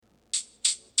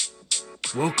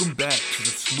Welcome back to the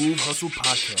Smooth Hustle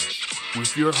Podcast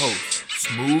with your host,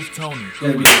 Smooth Tony. It's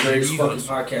gonna be the greatest fucking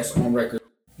podcast on record.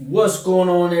 What's going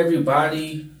on,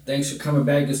 everybody? Thanks for coming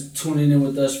back and tuning in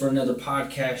with us for another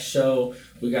podcast show.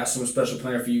 We got some special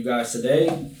plan for you guys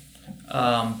today.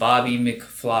 Bobby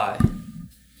McFly.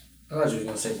 I thought you were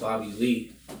gonna say Bobby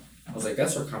Lee. I was like,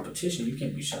 that's our competition. You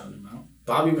can't be shouting him out.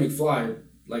 Bobby McFly,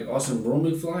 like Austin Broom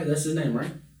McFly. That's his name,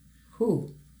 right?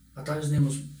 Who? I thought his name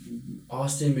was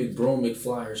Austin McBroom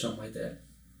McFly or something like that.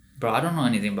 Bro, I don't know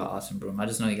anything about Austin Broom. I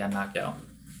just know he got knocked out.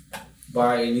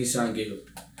 By a Nissan Gibb.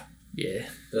 Yeah.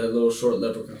 The little short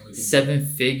leprechaun.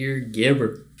 7-figure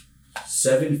Gibber.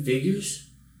 7 figures?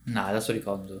 Nah, that's what he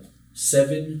called himself.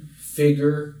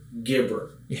 7-figure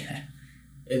Gibber. Yeah.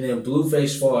 And then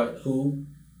Blueface fought who?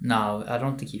 No, I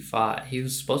don't think he fought. He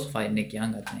was supposed to fight Nick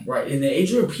Young, I think. Right, and then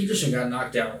Adrian Peterson got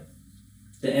knocked out.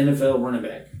 The NFL running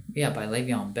back. Yeah, by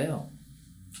Le'Veon Bell.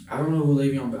 I don't know who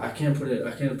Le'Veon Bell. I can't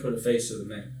put a face to the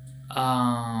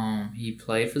name. He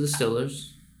played for the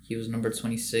Steelers. He was number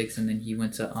 26, and then he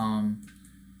went to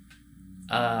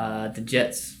the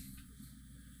Jets.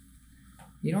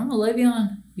 You don't know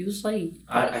Le'Veon? He was like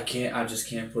I just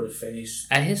can't put a face.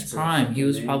 At his prime, he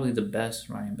was name. probably the best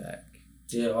running back.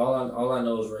 Yeah, all I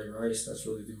know is Ray Rice. That's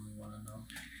really the only one I know.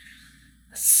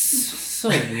 So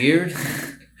weird.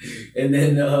 And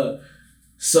then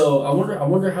so I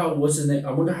wonder how what's his name?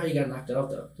 I wonder how he got knocked out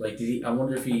though. Like I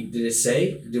wonder if did it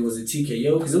say was it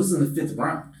TKO? Because it was in the 5th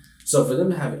round. So for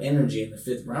them to have energy in the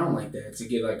 5th round like that to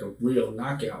get like a real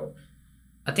knockout.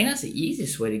 I think that's the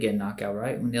easiest way to get a knockout,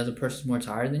 right? When the other person's more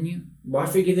tired than you. Well, I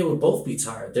figured they would both be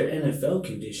tired. They're NFL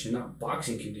condition, not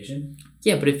boxing condition.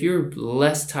 Yeah, but if you're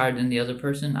less tired than the other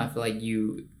person, I feel like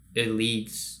it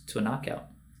leads to a knockout.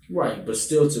 Right, but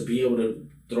still to be able to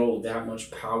throw that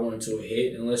much power into a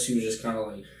hit, unless he was just kind of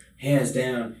like hands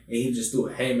down and he just threw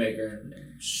a haymaker and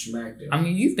smacked it. I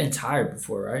mean, you've been tired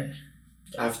before, right?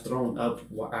 I've thrown up.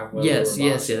 Yes.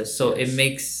 So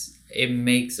yes. It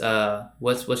makes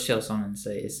what's Chael Sonnen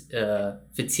say? It's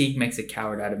fatigue makes a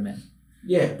coward out of men.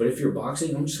 Yeah, but if you're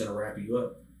boxing, I'm just gonna wrap you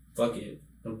up. Fuck it.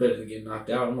 I'm better than getting knocked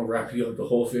out. I'm gonna wrap you up the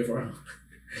whole 5th round.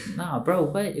 Nah, bro,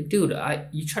 what, dude?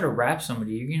 You try to wrap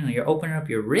somebody, you're opening up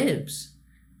your ribs.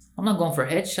 I'm not going for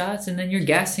headshots, and then your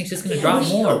gas tank's just gonna drop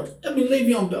more. I mean,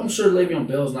 Le'Veon. I'm sure Le'Veon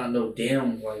Bell's not no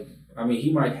damn like. I mean,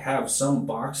 he might have some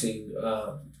boxing,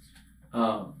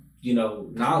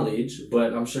 knowledge,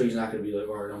 but I'm sure he's not gonna be like,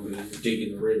 all right, I'm gonna dig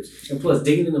in the ribs. And plus,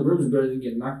 digging in the ribs is better than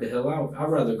getting knocked the hell out. I'd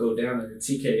rather go down in a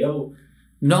TKO.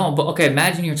 No, but okay,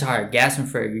 imagine you're tired, gasping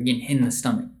for air, you're getting hit in the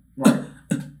stomach. Right.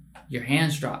 Your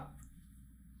hands drop.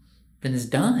 Then it's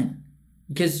done.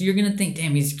 Because you're gonna think,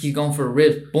 damn, he's going for a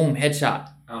rib, boom, headshot.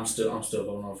 I'm still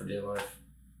going on for dear life.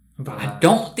 But I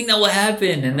don't think that will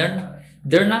happen. And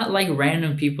they're not like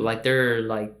random people, like they're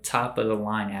like top of the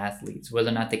line athletes, whether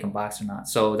or not they can box or not.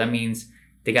 So that means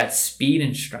they got speed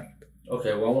and strength.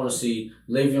 Okay, well I want to see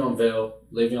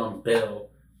Le'Veon Bell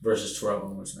versus Terrell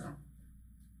Owens now.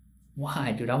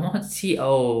 Why, dude? I want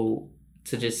T.O.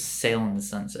 to just sail in the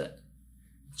sunset.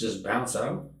 Just bounce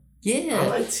out? Yeah. I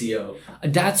like T.O.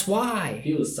 That's why.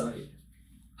 He was tight.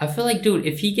 I feel like, dude,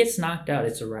 if he gets knocked out,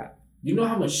 it's a wrap. You know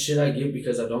how much shit I get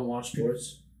because I don't watch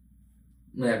sports?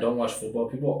 I mean, I don't watch football.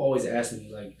 People always ask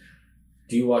me, like,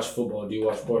 do you watch football? Do you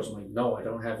watch sports? I'm like, no, I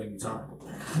don't have any time.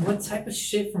 What type of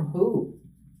shit from who?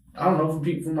 I don't know,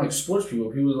 from like sports people.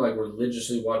 People that like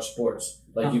religiously watch sports.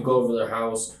 Like you go over their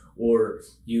house or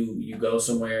you go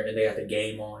somewhere and they got the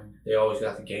game on. They always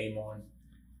got the game on.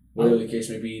 Whatever the case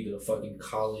may be, the fucking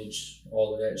college,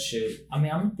 all of that shit. I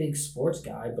mean, I'm a big sports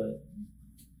guy, but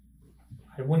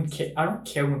I wouldn't care. I don't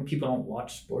care when people don't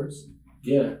watch sports.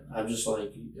 Yeah, I'm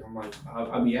like,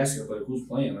 I'll be asking, like, who's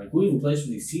playing? Like, who even plays for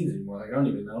these teams anymore? Like, I don't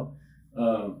even know.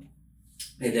 And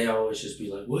they always just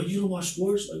be like, well, you don't watch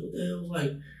sports? Like, what the hell?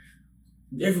 Like,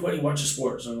 everybody watches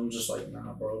sports. And I'm just like,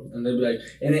 nah, bro. And they'd be like,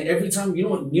 and then every time, you know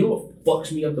what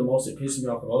fucks me up the most, it pisses me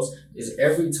off the most, is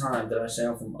every time that I say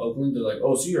I'm from Oakland, they're like,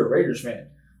 oh, so you're a Raiders fan.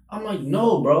 I'm like,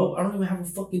 no, bro, I don't even have a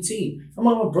fucking team. I'm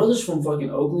like, my brother's from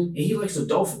fucking Oakland, and he likes the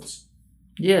Dolphins.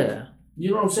 Yeah.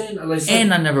 You know what I'm saying?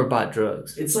 And I never bought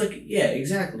drugs. It's like, yeah,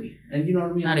 exactly. And you know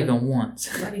what I mean? Not even once.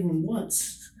 Not even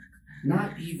once.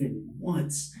 Not even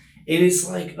once. And it's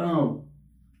like, I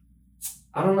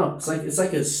don't know. It's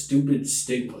like a stupid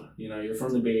stigma. You know, you're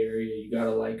from the Bay Area, you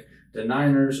gotta like the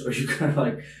Niners or you gotta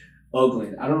like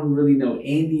Oakland. I don't really know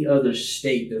any other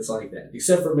state that's like that.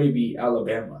 Except for maybe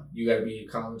Alabama. You gotta be a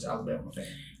college Alabama fan.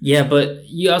 Yeah, but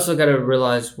you also gotta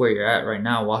realize where you're at right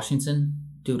now. Washington.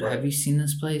 Dude, Right. Have you seen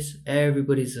this place?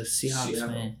 Everybody's a Seahawks Seattle.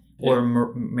 fan. Yeah. Or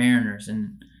Mariners.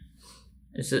 And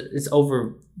It's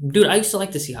over. Dude, I used to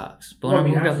like the Seahawks. But Well, I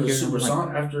when mean, I moved after out the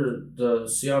here, after the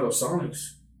Seattle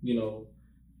Sonics, you know,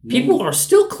 people are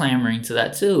still clamoring to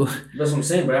that too. That's what I'm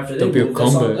saying. But after they There'll be a moved,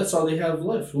 comeback. that's all they have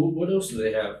left. What else do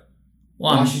they have?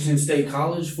 Well, Washington State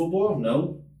College football?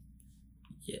 No.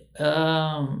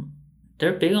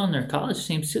 they're big on their college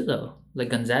teams too, though. Like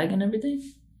Gonzaga and everything.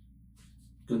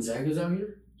 Gonzaga's out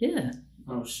here? Yeah,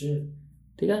 Oh shit.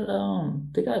 they got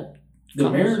The college-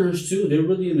 Mariners too. They're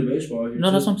really into baseball here. No,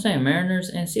 too. that's what I'm saying. Mariners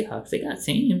and Seahawks, they got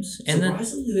teams. And then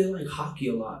Surprisingly, they like hockey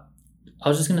a lot. I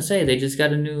was just gonna say they just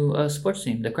got a new sports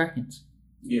team, the Krakens.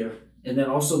 Yeah. And then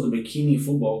also the bikini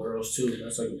football girls too.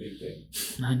 That's like a big thing.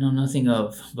 I know nothing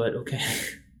of, but okay.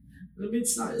 I mean,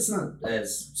 it's not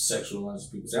as sexualized as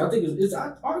people say. I think it's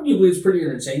arguably it's pretty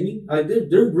entertaining. Like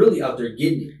they're really out there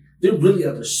getting it. They're really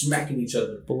out there smacking each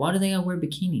other. But why do they gotta wear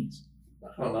bikinis?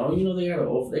 I don't know. You know they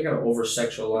gotta over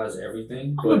sexualize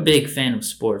everything. I'm a big fan of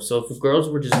sports, so if girls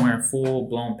were just wearing full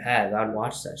blown pads, I'd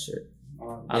watch that shit.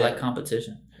 I like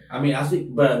competition. I mean, I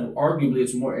think, but arguably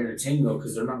it's more entertaining though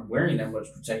because they're not wearing that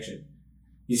much protection.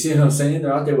 You see what I'm saying?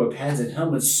 They're out there with pads and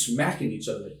helmets smacking each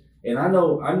other. And I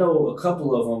know a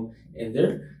couple of them, and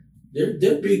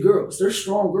they're big girls. They're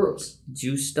strong girls.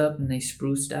 Juiced up and they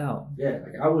spruced out. Yeah,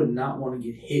 like I would not want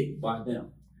to get hit by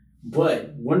them.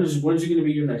 But when's you gonna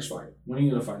be your next fight? When are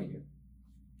you gonna fight again?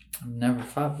 I've never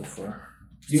fought before.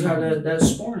 You have that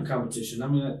sparring competition. I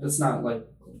mean, that's not like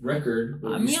record.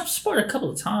 I mean, I've sparred a couple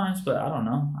of times, but I don't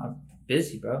know. I'm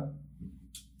busy, bro.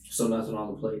 So nothing on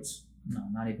the plates. No,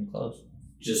 not even close.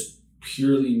 Just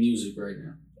purely music right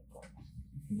now.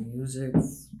 Music,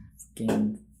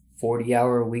 fucking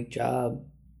 40-hour-a-week job.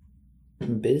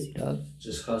 I'm busy, dog.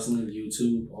 Just hustling,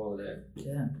 YouTube, all of that.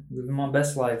 Yeah, living my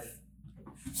best life.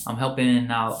 I'm helping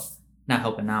out, not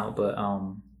helping out, but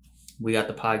we got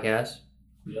the podcast.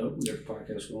 Yep, we got the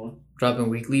podcast going. Dropping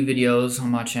weekly videos on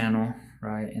my channel,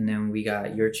 right? And then we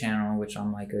got your channel, which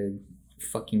I'm like a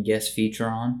fucking guest feature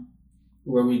on.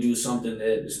 Where we do something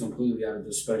that is completely out of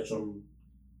the spectrum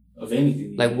of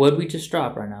anything. Like what we just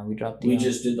dropped right now. We dropped the We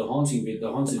just did the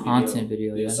haunted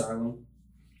video. The yeah. asylum.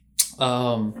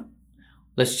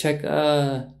 Let's check you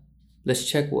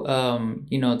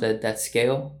know that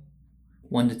scale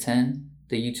 1 to 10,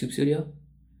 the YouTube studio.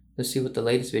 Let's see what the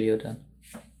latest video done.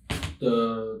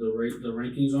 The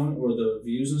rankings on it or the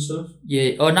views and stuff?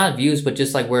 Yeah, or not views, but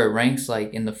just like where it ranks,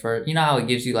 like in the first. You know how it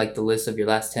gives you like the list of your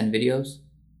last 10 videos.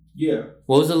 Yeah.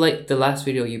 What was the last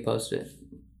video you posted?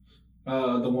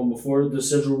 The one before the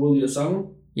Cedric Willie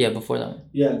Asylum. Yeah, before that one.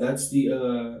 Yeah, that's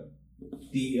the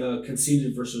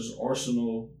Conceited versus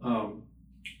Arsenal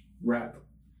rap.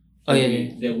 Oh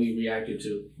yeah. That we reacted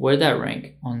to. Where'd that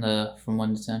rank on the from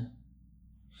 1 to 10?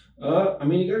 I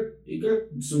mean, it got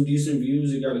some decent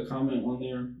views. It got a comment on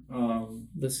there.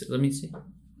 Let me see.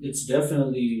 It's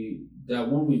definitely that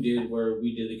one we did where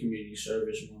we did the community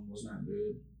service one was not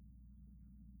good.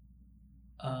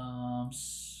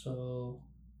 So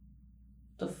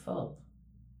the fuck?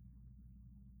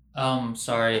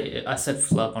 Sorry, I said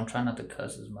fluff. I'm trying not to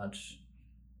cuss as much.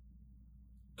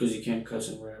 Because you can't cuss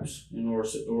in raps, or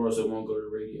else it won't go to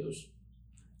radios.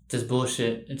 This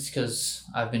bullshit. It's because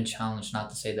I've been challenged not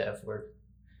to say the F word.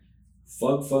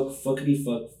 Fuck, fuckity,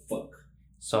 fuck.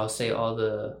 So I'll say all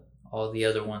the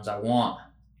other ones I want.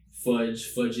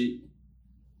 Fudge it.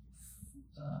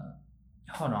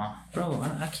 Hold on, bro.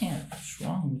 I can't. What's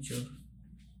wrong with you?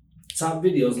 Top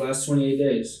videos last 28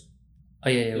 days. Oh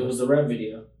yeah. It was the rap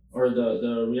video or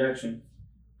the reaction.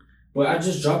 But I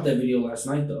just dropped that video last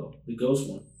night though, the ghost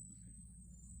one.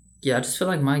 Yeah, I just feel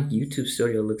like my YouTube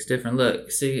studio looks different.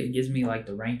 Look, see, it gives me like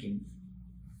the ranking.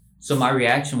 So my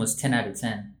reaction was 10 out of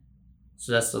 10.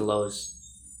 So that's the lowest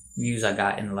views I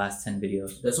got in the last 10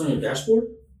 videos. That's on your dashboard?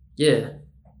 Yeah.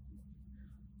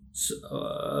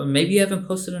 So maybe you haven't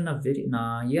posted enough video.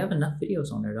 Nah, you have enough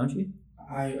videos on there, don't you?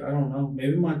 I don't know.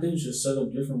 Maybe my thing's just set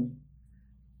up differently.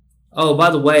 Oh, by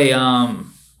the way, got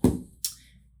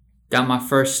my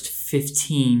first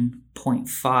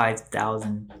 15.5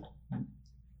 thousand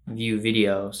view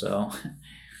video, so I'm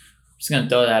just gonna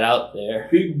throw that out there.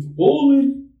 Big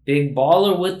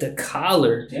baller with the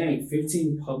collar. Dang,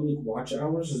 15 public watch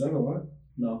hours? Is that a lot?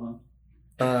 No,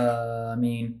 I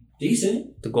mean,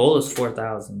 decent. The goal is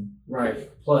 4,000. Right,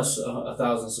 plus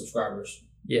 1,000 subscribers.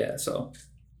 Yeah, so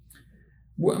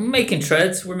we're making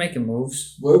treads. We're making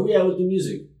moves. Where are we at with the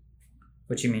music?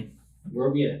 What you mean? Where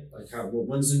are we at? Like,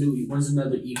 when's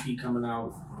another EP coming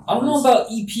out? I don't know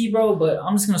about EP, bro, but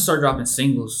I'm just gonna start dropping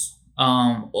singles.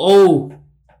 I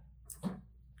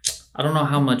don't know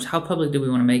how public do we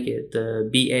want to make it? The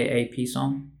BAAP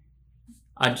song.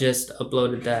 I just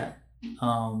uploaded that.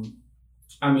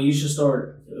 I mean, you should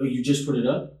start. You just put it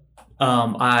up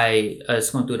It's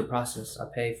going through the process. I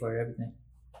pay for everything.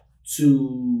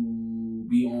 to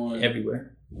be on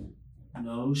Everywhere.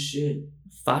 No shit.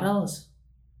 $5.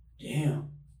 Damn.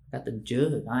 Got the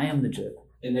jug. I am the jug.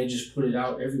 And they just put it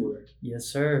out everywhere. Yes,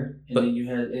 sir. And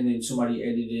then somebody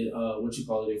edited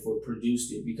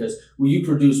produced it because you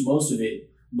produced most of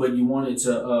it, but you wanted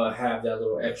to have that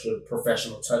little extra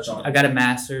professional touch on it. I got it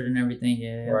mastered and everything.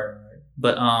 Yeah. Right.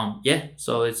 But yeah.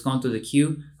 So it's going through the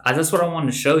queue. That's what I wanted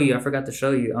to show you. I forgot to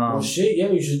show you. Well, shit. Yeah,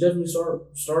 you should definitely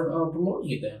start promoting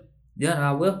it then.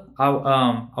 Yeah, I will. I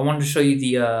wanted to show you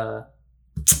the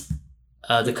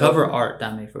cover art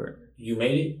that I made for it. You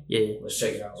made it? Yeah. Let's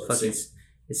check it out. Let's see.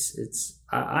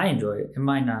 I enjoy it. It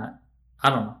might not. I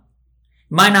don't know.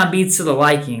 It might not be to the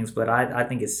likings, but I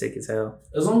think it's sick as hell.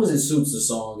 As long as it suits the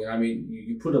song, and I mean,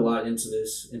 you put a lot into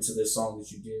this song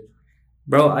that you did.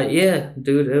 Bro, yeah,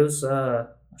 dude, it was I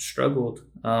struggled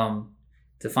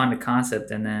to find the concept,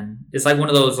 and then it's like one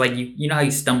of those like you know how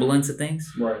you stumble into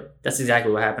things? Right. That's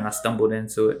exactly what happened. I stumbled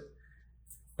into it.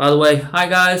 By the way, hi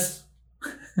guys.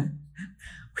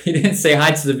 We didn't say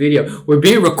hi to the video. We're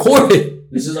being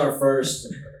recorded. This is our first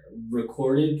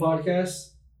recorded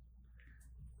podcast.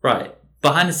 Right.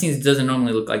 Behind the scenes, it doesn't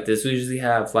normally look like this. We usually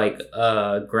have like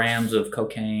grams of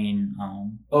cocaine.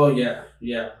 Oh yeah.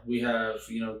 We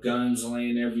have guns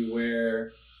laying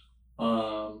everywhere.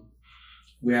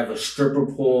 We have a stripper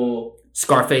pole.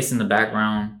 Scarface in the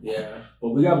background. Yeah, but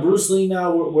we got Bruce Lee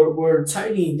now. We're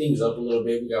tidying things up a little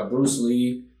bit. We got Bruce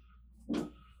Lee.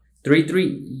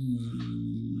 3-3.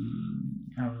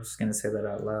 I was gonna say that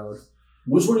out loud.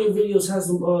 Which one of your videos has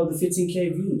the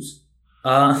 15K views?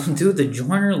 Dude, the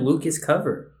Joyner Lucas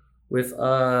cover with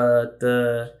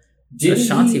the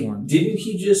Shanti one. Didn't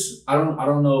he just? I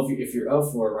don't know if you're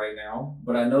up for it right now,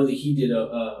 but I know that he did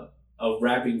a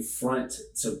rapping front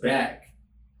to back.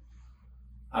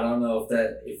 I don't know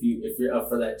if you're up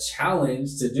for that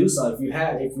challenge to do so. If you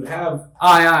have.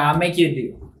 Oh yeah, I'll make you a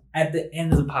deal. At the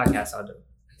end of the podcast, I'll do it.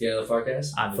 At the end of the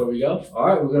podcast? I'll do it. Before we go? All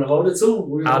right, we're gonna hold it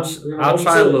to. I'll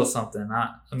try a little something.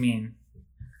 I mean,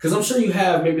 because I'm sure you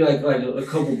have maybe like a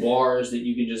couple bars that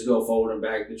you can just go forward and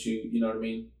back that you know what I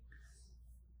mean.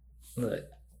 Look.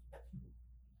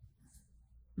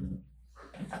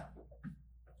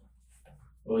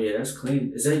 Oh yeah, that's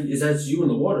clean. Is that you in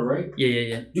the water, right?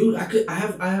 Yeah. Dude, I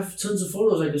have tons of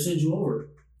photos I could send you over.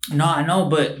 No, I know,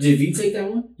 but did V take that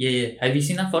one? Yeah. Have you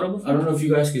seen that photo before? I don't know if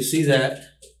you guys can see that.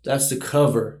 That's the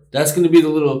cover. That's gonna be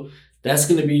that's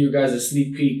gonna be your guys'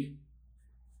 sneak peek.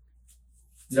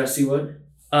 Did I see what?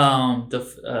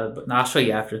 But I'll show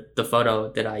you after the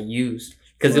photo that I used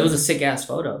because it was a sick ass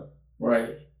photo.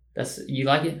 Right. You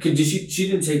like it? Cause she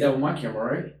didn't take that with my camera,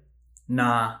 right?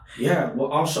 Nah. Yeah.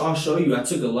 Well, I'll show you. I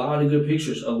took a lot of good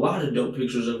pictures, a lot of dope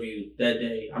pictures of you that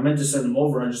day. I meant to send them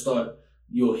over. I just thought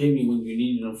you'll hit me when you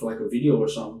needed them for like a video or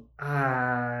something.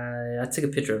 I took a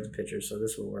picture of the picture, so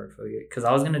this will work for you. Cause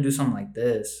I was gonna do something like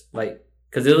this,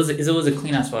 cause it was a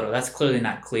clean ass photo. That's clearly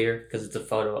not clear because it's a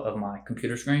photo of my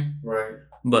computer screen. Right.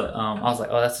 But I was like,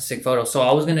 oh, that's a sick photo. So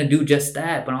I was gonna do just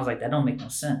that, but I was like, that don't make no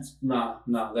sense. Nah,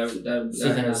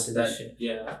 that shit.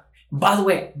 Yeah. By the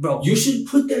way, bro, you should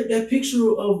put that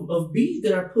picture of B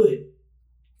that I put.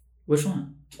 Which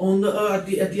one? On the at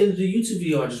the end of the YouTube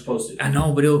video I just posted. I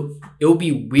know, but it'll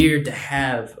be weird to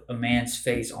have a man's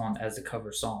face on as a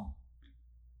cover song.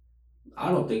 I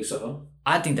don't think so.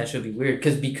 I think that should be weird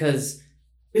because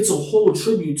it's a whole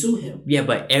tribute to him. Yeah,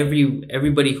 but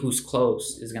everybody who's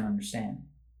close is gonna understand.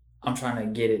 I'm trying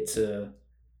to get it to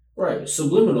right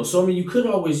subliminal. So I mean, you could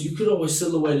always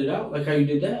silhouette it out like how you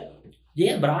did that.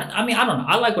 Yeah, but I mean, I don't know.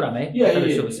 I like what I made. Yeah.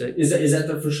 Is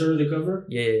that for sure the cover?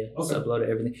 Yeah. Okay. It's uploaded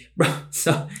everything, bro.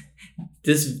 So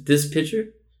this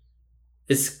picture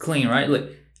is clean, right?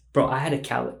 Look, bro, I had a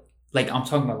cowlick. Like I'm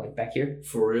talking about, like back here.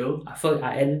 For real? I feel like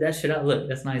I edited that shit out. Look,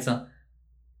 that's nice, huh?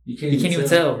 You can't even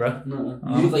tell, bro. You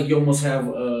look like you almost have.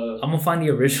 I'm gonna find the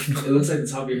original. It looks like the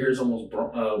top of your hair is almost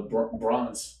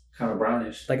bronze, kind of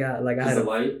brownish. Like I had a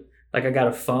light. Like I got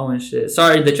a phone and shit.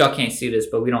 Sorry that y'all can't see this,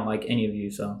 but we don't like any of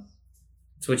you, so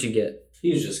it's what you get.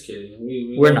 He's just kidding.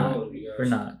 We're not. We're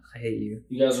not. I hate you.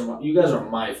 You guys are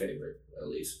my favorite, at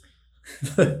least.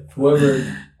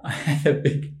 Whoever. I had a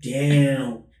big.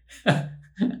 Damn.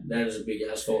 That is a big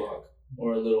ass faux hawk.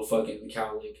 Or a little fucking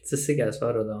cowlick. It's a sick ass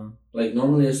photo though. Like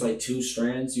normally it's like 2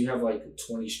 strands. You have like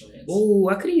 20 strands. Oh,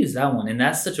 I could have used that one, and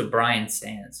that's such a Brian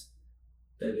stance.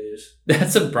 That is.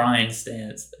 That's a Brian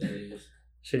stance. That is.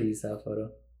 Should have used that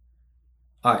photo.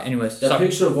 All right. Anyways, that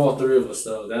picture of all 3 of us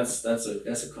though. That's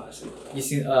a classic. You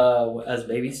see, as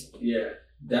babies. Yeah,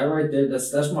 that right there.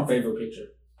 That's my favorite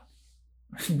picture.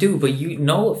 Dude, but you,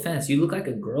 no offense, you look like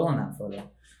a girl in that photo.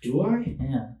 Do I?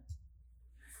 Yeah.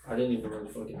 I didn't even really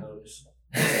fucking notice.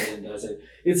 I said,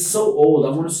 it's so old. I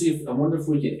wonder if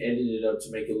we can edit it up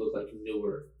to make it look like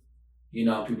newer. You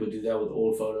know how people do that with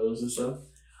old photos and stuff?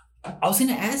 I was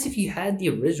gonna ask if you had the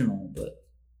original, but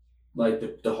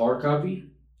Like the hard copy?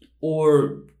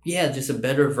 or yeah, just a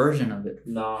better version of it.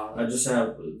 Nah, I just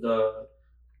have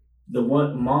the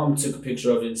one. Mom took a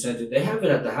picture of it and sent it. They have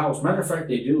it at the house. Matter of fact,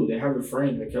 they do. They have it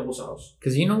framed at Kebble's house.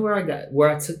 Cause you know where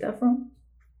I took that from?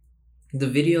 The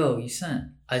video you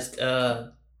sent.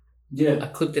 Yeah, I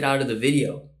clipped it out of the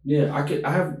video. yeah.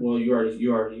 I have. Well, you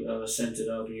already sent it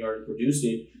up and you already produced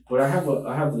it. But I have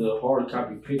the hard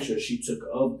copy picture she took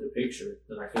of the picture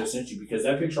that I could have sent you, because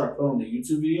that picture I put on the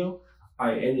YouTube video,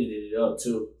 I edited it up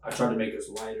too. I tried to make it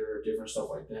lighter, different stuff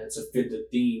like that to fit the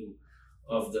theme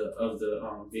of the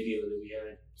video that we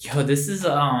had. Yo, this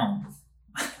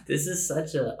is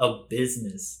such a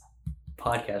business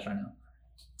podcast right now.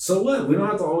 So what? We don't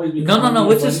have to always be. No.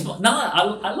 Which is no.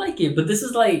 I like it, but this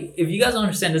is like, if you guys don't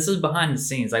understand, this is behind the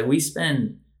scenes. Like we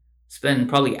spend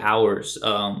probably hours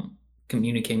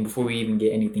communicating before we even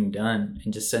get anything done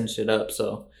and just send shit up.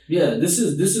 So yeah, this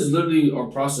is literally our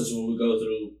process when we go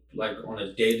through, like, on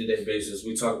a day-to-day basis.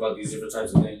 We talk about these different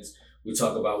types of things. We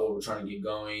talk about what we're trying to get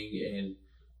going and,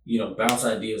 you know, bounce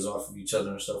ideas off of each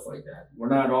other and stuff like that. We're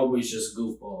not always just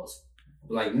goofballs.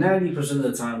 Like 90% of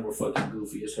the time we're fucking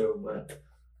goofy as hell. But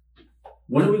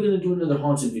when are we gonna do another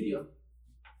haunted video?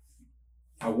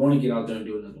 I want to get out there and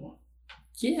do another one.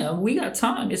 yeah, we got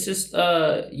time. It's just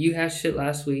you had shit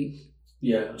last week.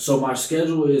 Yeah, so my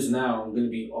schedule is now I'm gonna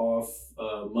be off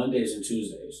Mondays and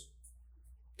Tuesdays.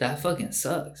 That fucking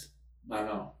sucks. I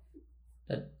know,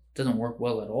 That doesn't work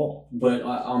well at all. but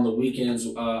on the weekends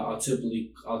I'll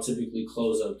typically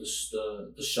close up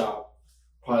the shop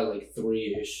probably like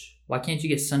 3-ish. Why can't you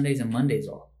get Sundays and Mondays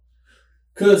off?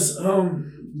 Cause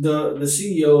the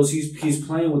CEOs he's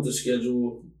playing with the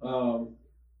schedule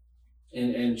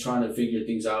and trying to figure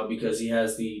things out, because he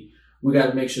has we got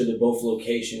to make sure that both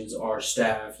locations are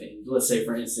staffed. And let's say,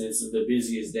 for instance, the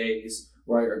busiest days,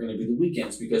 right, are going to be the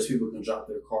weekends, because people can drop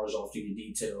their cars off to get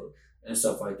detailed and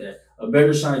stuff like that. A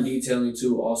Better Shine Detailing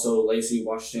too. Also, Lacey,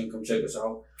 Washington, come check us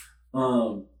out.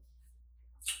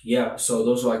 Yeah, so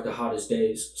those are like the hottest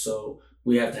days. So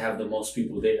we have to have the most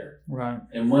people there. Right.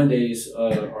 And Mondays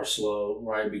are slow,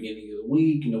 right? Beginning of the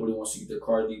week, nobody wants to get their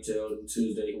car detailed. And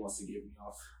Tuesday, he wants to get me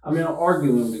off. I mean,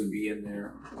 arguably, I'm going to be in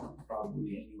there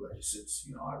probably anyway, since,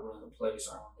 you know, I run the place.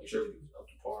 I want to make sure everything's up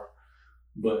to par.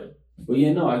 But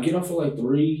yeah, no, I get off at like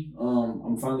 3.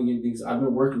 I'm finally getting things. I've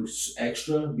been working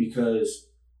extra because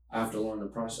I have to learn the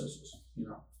processes, you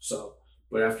know. So,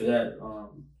 but after that,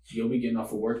 you'll be getting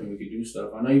off of work and we could do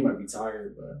stuff. I know you might be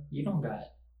tired, but You don't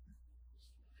got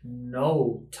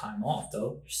no time off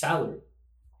though. Your salary.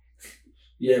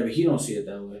 yeah, but he don't see it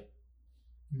that way.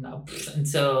 No,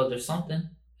 until there's something,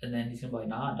 and then he's gonna be like,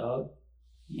 "Nah, dog,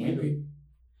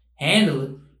 handle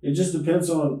it." It just depends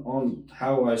on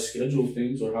how I schedule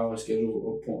things, or how I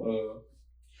schedule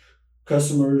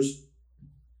customers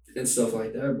and stuff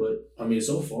like that. But I mean,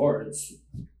 so far it's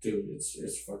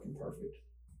fucking perfect.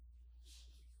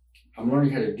 I'm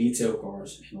learning how to detail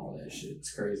cars and all that shit.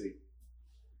 It's crazy.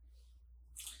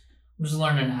 I'm just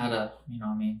learning how to, you know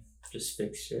what I mean, just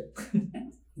fix shit.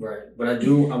 Right, but I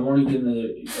want to get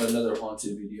another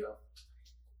haunted video.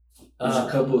 There's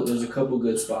a couple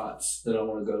good spots that I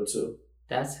want to go to.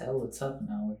 That's hella tough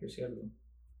now with your schedule.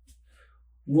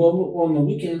 Well, on the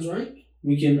weekends, right?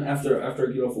 We can after I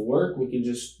get off of work, we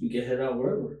can head out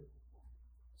wherever.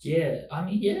 Yeah, I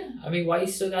mean, why you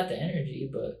still got the energy?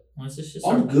 But once it's just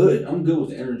I'm good with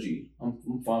the energy.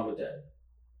 I'm fine with that.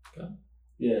 Okay.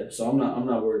 Yeah, so I'm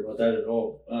not worried about that at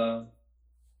all.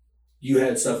 You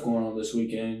had stuff going on this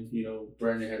weekend. You know,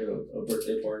 Brandon had a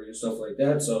birthday party and stuff like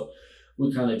that. So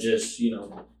we kind of just, you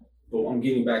know, but I'm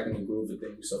getting back in the groove of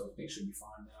things, so things should be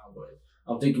fine now. But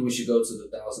I'm thinking we should go to the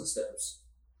 1,000 steps.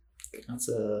 That's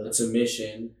a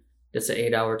mission. It's an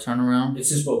 8-hour turnaround.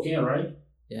 It's in Spokane, right?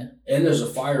 Yeah. And there's a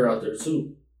fire out there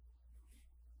too.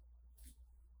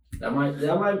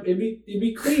 It'd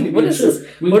be clean. What is this?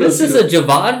 What is this? A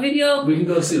Javad video? We can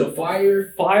go see the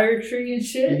fire tree and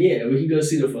shit. Yeah, we can go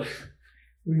see the fire.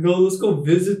 Let's go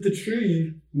visit the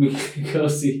tree. We can go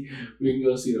see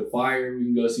the fire. We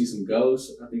can go see some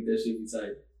ghosts. I think that should be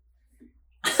tight.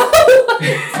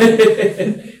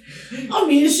 I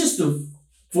mean, it's just a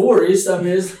forest. I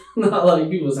mean, it's not like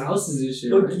people's houses and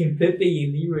shit. Fucking Pepe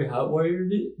and Leroy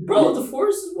hot-wired it. Bro, the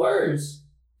forest is worse.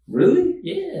 Really?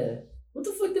 Yeah. What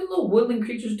the fuck them little woodland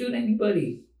creatures do to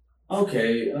anybody?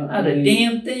 Okay. Not a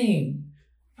damn thing.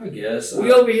 I guess.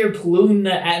 We over here polluting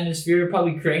the atmosphere,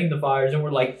 probably creating the fires, and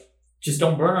we're like, just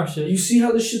don't burn our shit. You see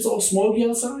how this shit's all smoggy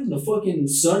outside? The fucking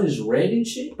sun is red and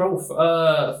shit? Bro,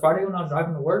 Friday when I was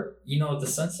driving to work, you know, at the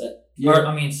sunset? Yeah. Or,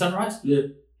 I mean, sunrise? Yeah.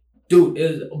 Dude,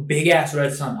 it was a big-ass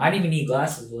red sun. I didn't even need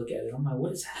glasses to look at it. I'm like,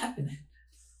 what is happening?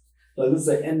 Like, it's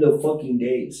the end of fucking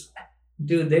days.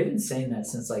 Dude, they've been saying that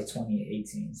since, like,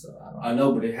 2018, so I don't know. I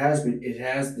know, but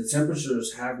the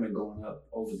temperatures have been going up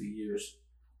over the years.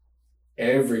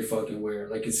 Every fucking where.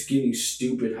 Like, it's getting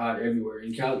stupid hot everywhere.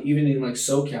 In even in, like,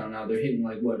 SoCal now, they're hitting,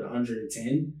 like, what,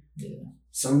 110? Yeah.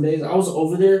 Some days. I was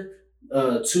over there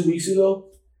 2 weeks ago.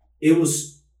 It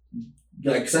was,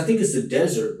 like, because I think it's the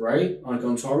desert, right? Like,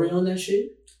 Ontario and that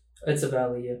shit. It's a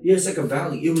valley, yeah. Yeah, it's like a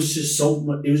valley. It was just so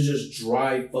much. It was just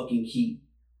dry fucking heat.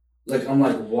 Like, I'm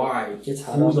like, why? It's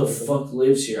hot Who the outside, fuck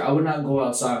lives here? I would not go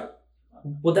outside.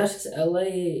 Well, that's just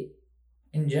LA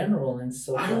in general, and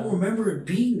so I don't remember it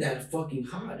being that fucking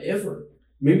hot ever.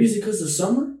 Maybe it's because of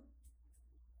summer?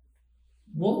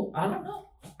 Well, I don't know.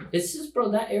 It's just, bro,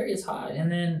 that area's hot.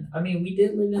 And then, I mean, we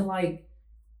did live in, like,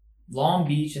 Long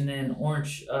Beach and then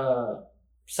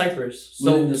Cypress. We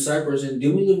lived in Cypress, and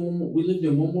did we lived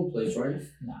in one more place, right?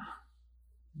 Nah.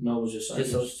 No, it was just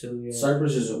Cypress. Just those two, yeah.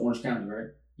 Cypress is in Orange County, right?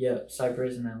 Yeah,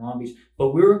 Cypress and then Long Beach.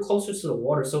 But we were closer to the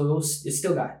water, so it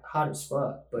still got hot as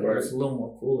fuck, but Right. it was a little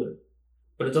more cooler.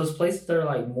 But at those places that are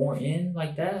like more in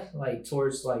like that, like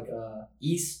towards like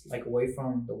east, like away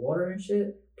from the water and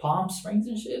shit, Palm Springs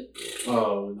and shit.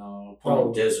 Oh no, Bro,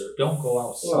 Palm Desert. Don't go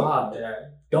outside. Fuck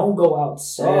that. Don't go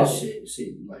outside. That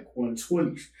shit like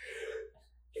 120.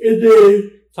 And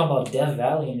then Talking about Death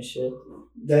Valley and shit.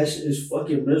 that shit is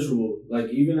fucking miserable. Like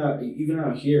even out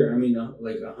here, I mean,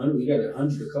 like 100. We got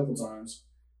 100 a couple times,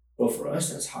 but for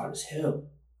us, that's hot as hell.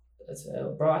 That's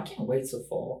hell, bro. I can't wait till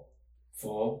fall.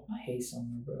 Fall. I hate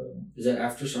summer, bro. Is that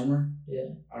after summer? Yeah.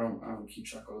 I don't keep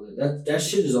track of that. That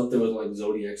shit is up there with like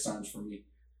zodiac signs for me.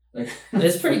 Like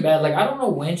It's pretty bad. Like I don't know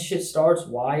when shit starts,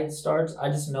 why it starts. I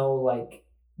just know like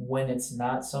when it's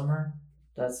not summer,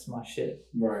 that's my shit.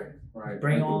 Right.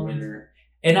 Bring like on the winter.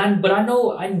 And I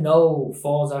know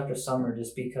falls after summer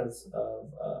just because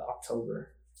of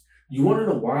October. You want to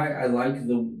know why I like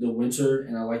the winter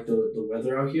and I like the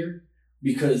weather out here?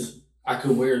 Because I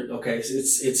could wear, okay,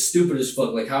 it's stupid as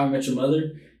fuck. Like How I Met Your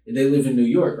Mother, they live in New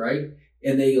York, right?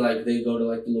 And they go to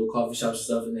like the little coffee shops and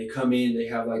stuff, and they come in, they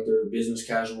have like their business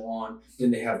casual on,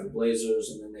 then they have the blazers,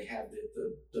 and then they have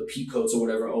the pea coats or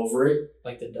whatever over it.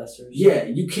 Like the dusters. Yeah,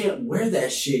 you can't wear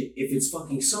that shit if it's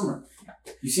fucking summer.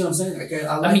 You see what I'm saying? Like,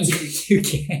 I mean, you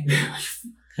can.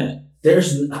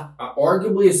 There's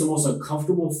arguably it's the most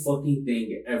uncomfortable fucking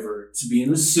thing ever to be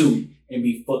in a suit and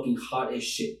be fucking hot as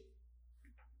shit.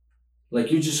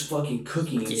 Like you're just fucking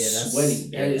cooking and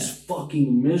sweating. That is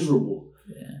fucking miserable.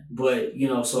 Yeah. But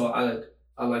so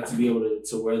I like to be able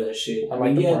to wear that shit. I I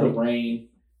like mean, the the rain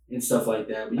and stuff like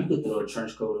that, but you could throw a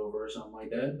trench coat over or something like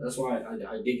that. That's why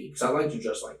I dig it, because I like to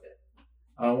dress like that.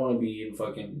 I don't want to be in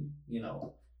fucking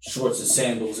shorts and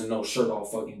sandals and no shirt all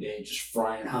fucking day, just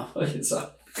frying out inside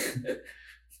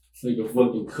like a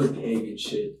fucking cooked egg and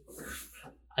shit.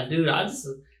 Dude, I just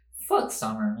fuck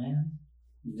summer, man.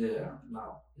 Yeah,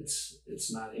 no, it's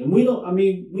not. And we don't. I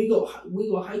mean, we go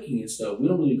hiking and stuff. We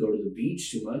don't really go to the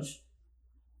beach too much.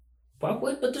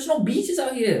 But there's no beaches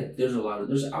out here. There's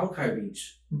Alki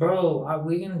Beach. Bro,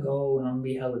 we're gonna go and I'm gonna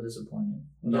be hella disappointed.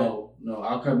 No,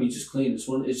 Alki Beach is clean.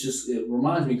 It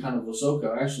reminds me kind of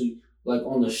Osaka. Actually, like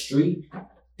on the street,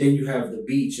 then you have the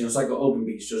beach, and it's like an open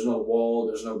beach. There's no wall,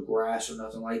 there's no grass or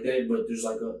nothing like that. But there's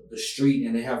like the street,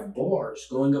 and they have bars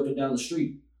going up and down the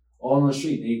street, all on the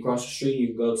street. And you cross the street, you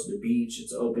can go to the beach.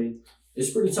 It's open.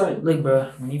 It's pretty tight. Look,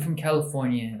 bro, when you're from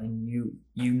California and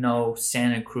you know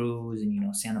Santa Cruz and you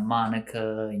know Santa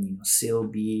Monica and you know Seal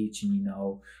Beach and you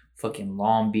know fucking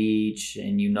Long Beach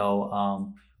and you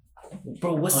know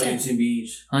bro, what's Huntington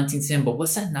Beach. Huntington, but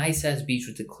what's that nice ass beach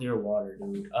with the clear water,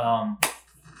 dude? I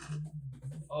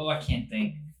can't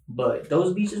think. But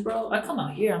those beaches, bro, I come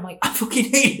out here, I'm like, I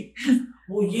fucking hate it.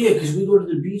 Well, yeah, because we go to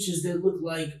the beaches that look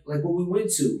like what we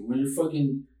went to. When you're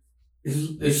fucking,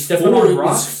 it's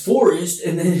forest,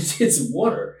 and then it's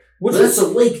water. But that's a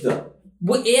lake, though.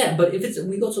 Well, yeah, but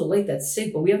we go to a lake, that's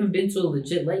sick. But we haven't been to a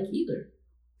legit lake either.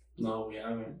 No, we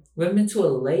haven't. We haven't been to a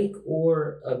lake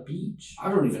or a beach. I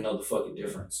don't even know the fucking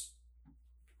difference.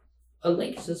 A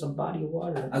lake is just a body of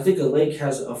water. I think a lake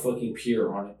has a fucking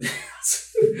pier on it.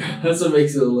 That's what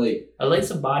makes it a lake. A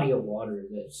lake's a body of water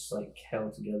that's like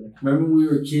held together. Remember when we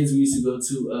were kids, we used to go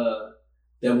to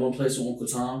that one place with Uncle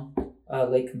Tom?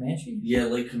 Lake Comanche. Yeah,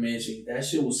 Lake Comanche. That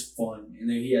shit was fun. And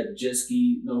then he had a jet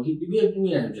ski. No,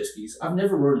 we had jet skis. I've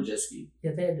never rode a jet ski.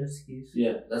 Yeah, they had jet skis.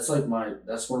 Yeah, that's like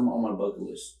that's one on my bucket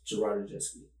list to ride a jet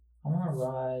ski. I want to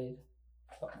ride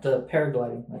the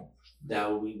paragliding, like,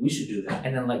 That would we should do that.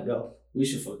 and then let go. We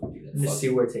should fucking do that. And just see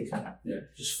where it takes me. Yeah,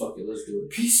 just fuck it. Let's do it.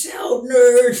 Peace out,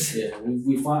 nerds. Yeah,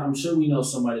 we find. I'm sure we know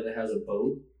somebody that has a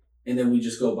boat, and then we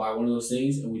just go buy one of those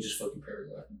things and we just fucking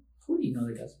paraglide. Who do you know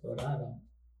that got a boat?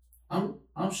 I don't.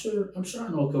 I'm sure I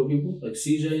know a couple people like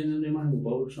CJ and them. They might have a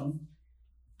boat or something.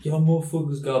 Y'all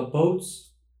motherfuckers got boats.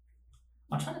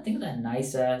 I'm trying to think of that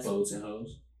nice ass Boats and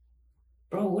hoes.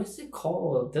 bro. What is it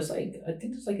called? I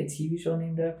think there's like a TV show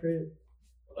named after it.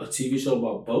 A TV show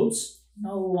about boats.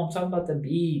 No, I'm talking about the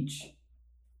beach.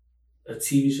 A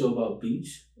TV show about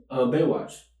beach.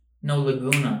 Baywatch. No,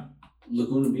 Laguna.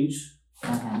 Laguna Beach.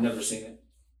 Uh-huh. Never seen it.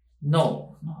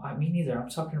 No, I mean neither. I'm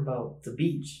talking about the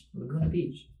beach, Laguna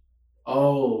Beach.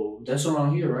 Oh, that's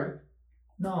around here, right?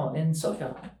 No, in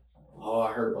SoCal. Oh,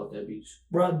 I heard about that beach.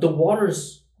 Bro, the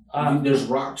water's There's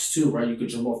rocks too, right? You could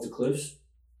jump off the cliffs.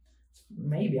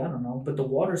 maybe, I don't know, but the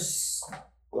water's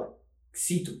like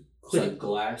see-through. It's like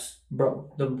glass.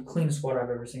 Bro, the cleanest water I've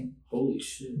ever seen. Holy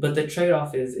shit. But the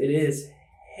trade-off is it is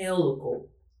hella cold.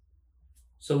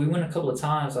 So we went a couple of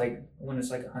times, like when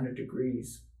it's like 100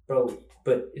 degrees, bro.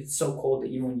 But it's so cold that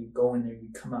even when you go in there, you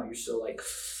come out, you're still like,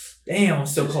 damn, I'm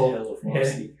so It's cold. hella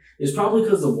frosty. It's probably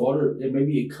because the water,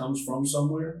 maybe it comes from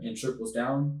somewhere and trickles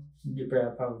down. Yeah,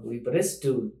 probably. But it's,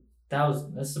 dude,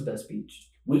 that's the best beach.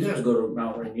 We got to go to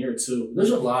Mount Rainier too.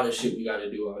 There's a lot of shit we got to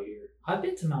do out here. I've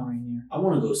been to Mount Rainier. I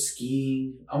want to go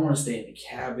skiing. I want to stay in a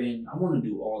cabin. I want to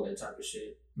do all that type of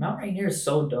shit. Mount Rainier is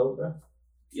so dope, bro.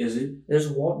 Is it? There's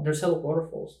hella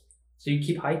waterfalls. So you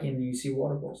keep hiking and you see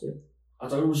waterfalls, yeah. I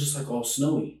thought it was just like all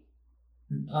snowy.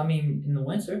 I mean, in the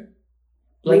winter.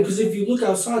 Like, because if you look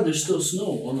outside, there's still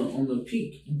snow on the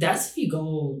peak. That's if you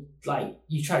go, like,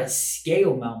 you try to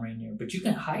scale Mount Rainier, but you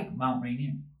can hike Mount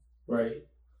Rainier. Right.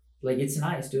 Like, it's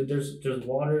nice, dude. There's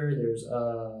water, there's,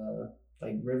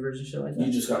 like, rivers and shit like that.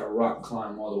 You just got to rock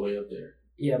climb all the way up there.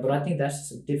 Yeah, but I think that's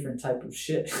just a different type of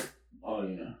shit. Oh,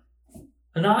 yeah.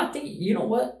 No, I think, you know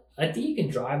what? I think you can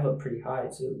drive up pretty high,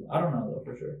 too. I don't know, though,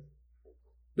 for sure.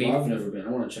 But Well, I've never been. I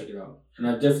want to check it out. And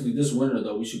I definitely, this winter,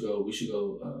 though, we should go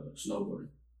snowboarding.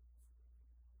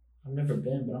 I've never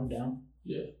been, but I'm down.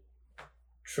 Yeah.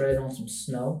 Tread on some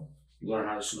snow. Learn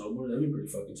how to snowboard. That'd be pretty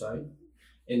fucking tight.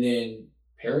 And then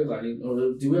paragliding.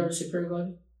 Or did we already say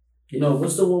paragliding? Yeah. No,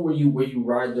 what's the one where you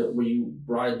ride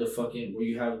the fucking, where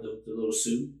you have the little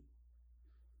suit?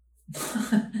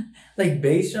 Like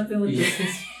base jumping with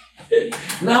this.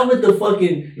 Not with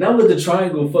the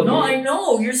triangle fucking. No, I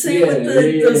know. You're saying Yeah, with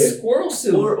the yeah. squirrel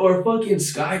suit. Or fucking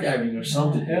skydiving or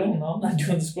something. Hell no, I'm not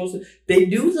doing the squirrel suit. They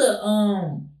do the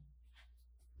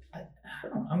I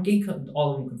don't know. I'm getting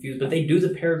all of them confused, but they do the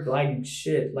paragliding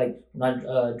shit. Like when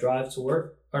I drive to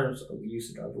work, or we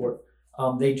used to drive to work.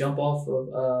 They jump off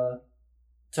of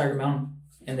Tiger Mountain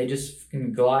and they just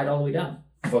can glide all the way down.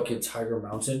 Fucking Tiger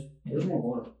Mountain. Yeah. There's more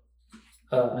water.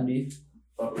 Underneath.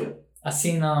 Oh yeah. I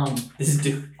seen this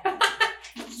dude.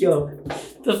 Yo,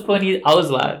 the funny. I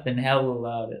was laughing hella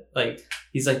loud. Like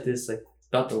he's like this, like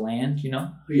about to land, you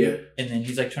know. Yeah. And then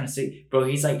he's like trying to say, bro,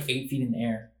 he's like 8 feet in the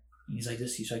air. And he's like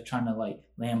this. He's like trying to like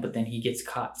land, but then he gets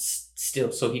caught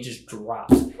still, so he just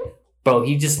drops. Bro,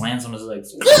 he just lands on his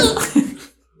legs.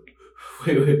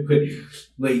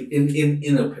 Wait.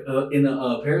 In a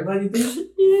paragliding thing?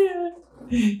 Yeah.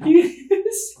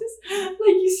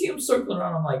 Like you see him circling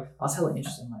around. I'm like, I was hella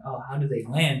interested. I'm like, oh, how do they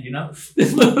land? You know,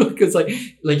 because like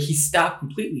he stopped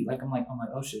completely. Like I'm like,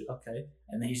 oh shit, okay.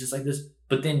 And then he's just like this.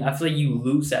 But then I feel like you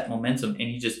lose that momentum, and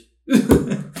he just.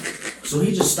 So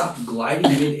he just stopped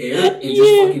gliding mid-air and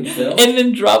just fucking fell? And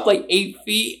then dropped like 8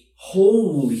 feet.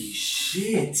 Holy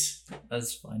shit.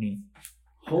 That's funny.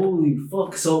 Holy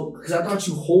fuck. So, because I thought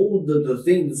you hold the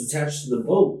thing that's attached to the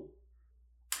boat.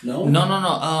 No? No.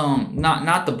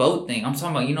 Not the boat thing. I'm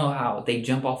talking about, you know how they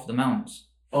jump off the mountains.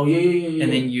 Oh, yeah.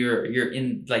 And then you're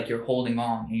in, like, you're holding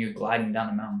on and you're gliding down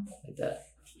the mountain like that.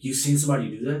 You seen somebody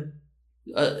do that?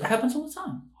 It happens all the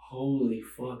time. Holy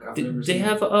fuck. I've never They seen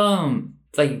have,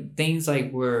 like, things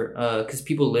like where, because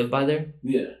people live by there.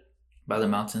 Yeah. By the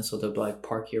mountain, so they'll, like,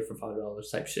 park here for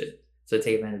 $5 type shit. So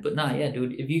take advantage. But nah, yeah,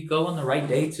 dude, if you go on the right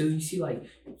day, too, you see, like,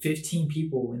 15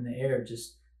 people in the air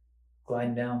just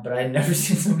gliding down. But I had never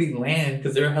seen somebody land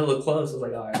because they're hella close. I was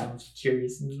like, all right, I'm just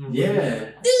curious.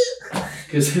 Yeah.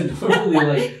 Because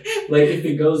normally, like if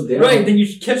it goes down, right, then you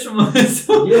should catch him on his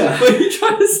own. Yeah. But you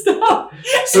try to stop.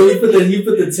 So he put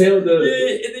the tail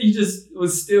Yeah, and then he just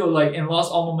was still like and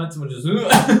lost all momentum and just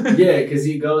yeah, because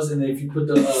he goes and then if you put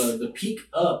the peak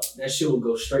up, that shit will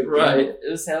go straight right. down.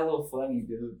 It was hella funny,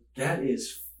 dude. That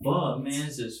is fucked. Man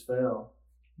just fell.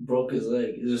 Broke his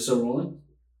leg. Is it still rolling?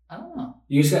 I don't know.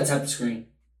 You just gotta tap the screen.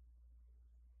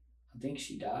 I think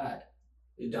she died.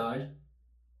 It died.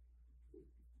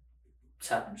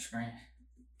 Tapping the screen.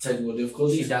 Technical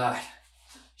difficulties. She died.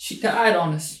 She died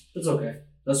on us. It's okay.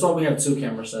 That's why we have 2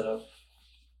 cameras set up.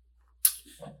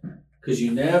 Because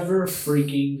you never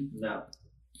freaking know.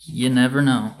 You never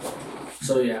know.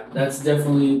 So yeah, that's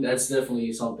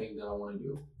definitely something that I want to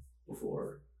do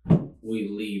before we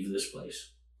leave this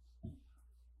place.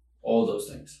 All those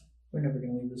things. We're never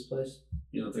gonna leave this place.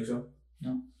 You don't think so?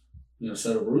 No. You know,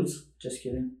 set up roots? Just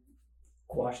kidding.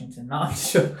 Washington, no, I'm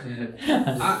joking.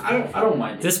 I don't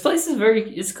mind it. This place is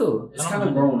it's cool. It's kind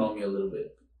of growing on me a little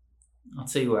bit. I'll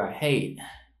tell you where I hate.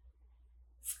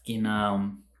 Fucking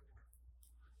I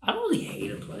don't really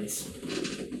hate a place.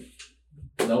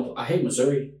 Nope, I hate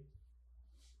Missouri.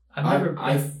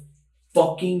 I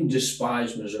fucking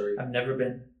despise Missouri. I've never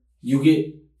been.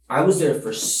 I was there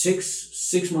for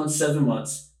 6 months, 7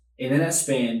 months, and in that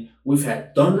span, we've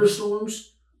had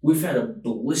thunderstorms. We've had a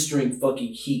blistering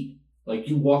fucking heat. Like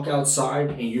you walk outside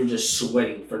and you're just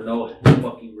sweating for no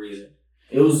fucking reason.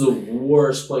 It was the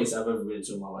worst place I've ever been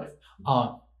to in my life.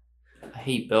 I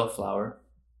hate Bellflower,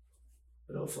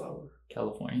 Bellflower,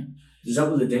 California. Is that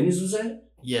where the Denny's was at?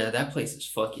 Yeah, that place is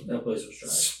fucking. That place was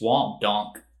trash. Swamp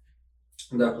donk.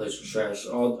 That place was trash.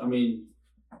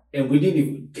 And we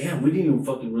didn't even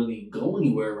fucking really go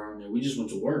anywhere around there. We just went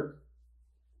to work.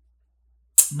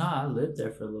 Nah, I lived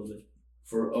there for a little bit.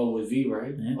 With V,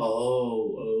 right? Yeah.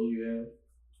 Oh yeah.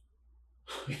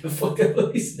 Yeah, fuck that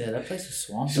place. Yeah, that place was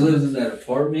swamp. She lives in that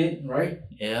apartment, right?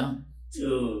 Yeah.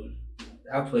 Dude,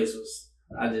 that place was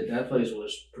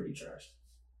pretty trash.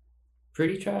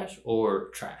 Pretty trash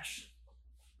or trash?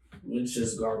 It's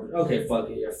just garbage. Okay, fuck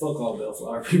it. Yeah, fuck all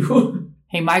Bellflower people.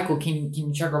 Hey, Michael, can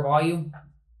you check our volume?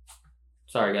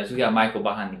 Sorry, guys, we got Michael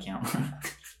behind the camera.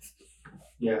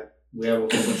 Yeah, we have a whole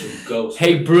bunch of ghosts.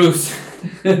 Hey, Bruce.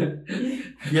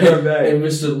 Get her back. Hey,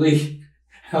 Mr. Lee,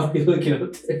 how are you looking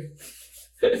up there?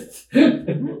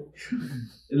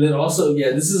 And then also, yeah,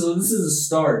 this is a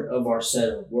start of our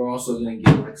setup. We're also gonna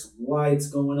get like some lights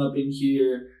going up in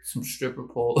here, some stripper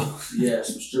poles. Yeah,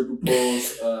 some stripper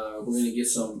poles. We're gonna get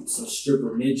some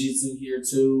stripper midgets in here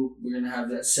too. We're gonna have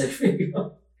that segment.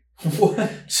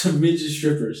 What? Some midget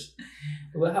strippers.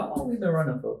 Well, how long have we been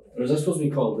running for? Or is that supposed to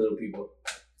be called little people?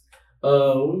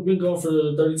 We've been going for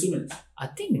 32 minutes. I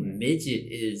think midget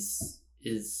is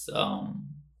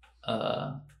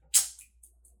an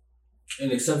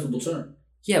acceptable term.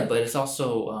 Yeah, but it's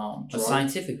also a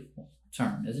scientific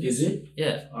term, isn't it? Is it?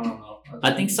 Yeah. I don't know.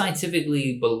 I think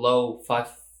scientifically below 5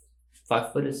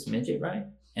 foot is midget, right?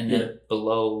 And then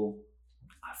below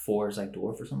 4 is like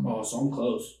dwarf or something. Oh, so I'm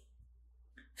close.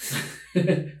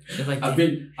 Like I've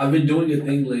been doing a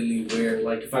thing lately where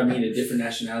like if I meet a different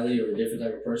nationality or a different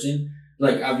type of person,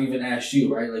 like I've even asked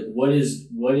you, right? Like what is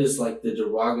like the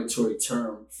derogatory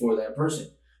term for that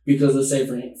person? Because let's say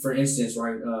for instance,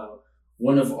 right,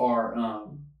 one of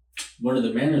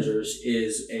the managers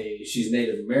she's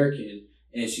Native American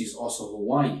and she's also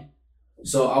Hawaiian.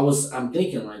 So I'm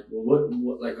thinking like, well,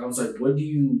 what like I was like, what do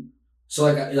you? So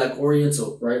like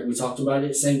Oriental, right? We talked about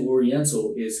it. Saying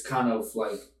Oriental is kind of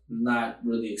like not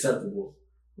really acceptable,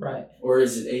 right? Or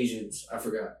is it Asians? I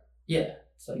forgot. Yeah,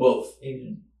 it's like both.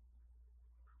 Asian.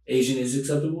 Asian is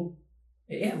acceptable.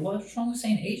 Yeah, what's wrong with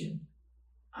saying Asian?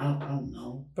 I don't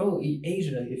know, bro.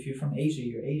 Asia. If you're from Asia,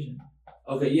 you're Asian.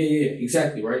 Okay, yeah,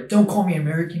 exactly, right? Don't call me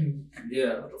American.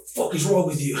 Yeah, what the fuck is wrong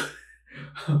with you?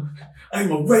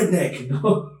 I'm a redneck.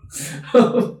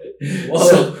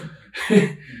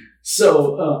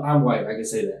 So I'm white. I can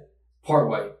say that. Part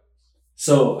white.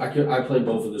 So I play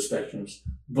both of the spectrums.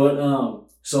 But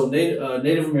so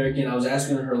Native American. I was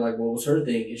asking her like what was her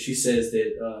thing, and she says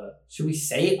that should we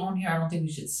say it on here? I don't think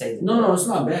we should say that. No, it's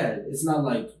not bad. It's not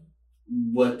like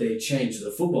what they changed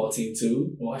the football team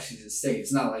to Washington State.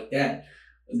 It's not like that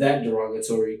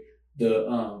derogatory.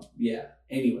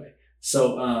 Anyway.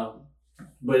 So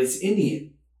but it's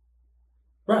Indian.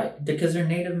 Right, because they're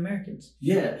Native Americans.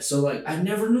 Yeah, so like I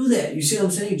never knew that. You see what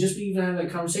I'm saying? Just be even having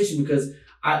that conversation because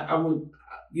I would,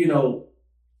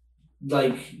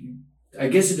 like I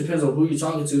guess it depends on who you're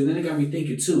talking to, and then it got me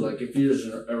thinking too. Like if you're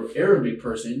an Arabic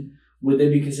person, would they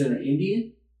be considered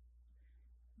Indian?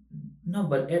 No,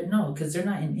 because they're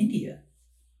not in India.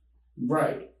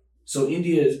 Right. So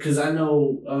India is because I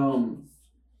know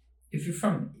if you're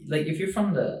from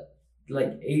the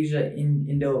like Asia in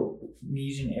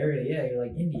Indonesian area, yeah, you're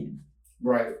like Indian.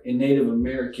 Right. And Native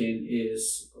American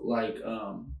is like,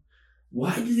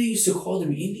 why do they used to call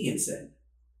them Indians then?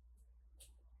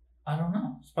 I don't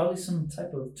know. It's probably some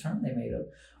type of term they made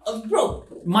up. Bro,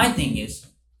 my thing is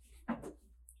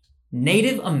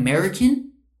Native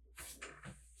American.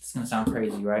 It's gonna sound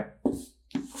crazy, right?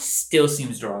 Still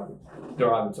seems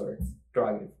derogatory.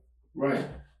 Right.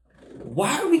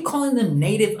 Why are we calling them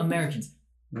Native Americans?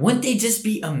 Wouldn't they just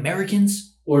be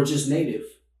Americans? Or just Native?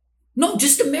 No,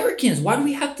 just Americans. Why do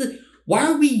we have to? Why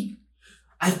are we?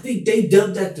 I think they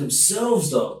dubbed that themselves,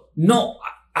 though. No,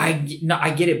 I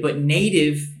get it, but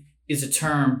Native is a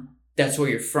term that's where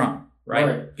you're from,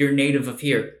 right? You're native of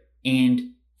here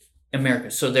and America,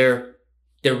 so they're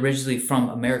originally from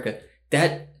America.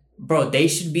 Bro, they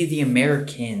should be the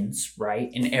Americans, right?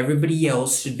 And everybody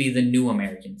else should be the new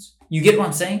Americans. You get what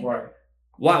I'm saying? Right.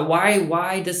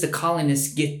 Why does the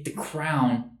colonists get the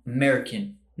crown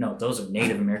American? No, those are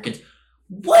Native Americans.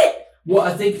 What? Well,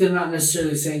 I think they're not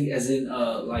necessarily saying as in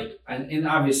and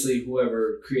obviously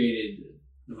whoever created,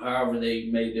 however they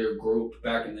made their group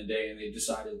back in the day and they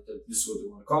decided that this is what they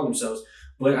want to call themselves.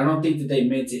 But I don't think that they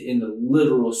meant it in the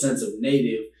literal sense of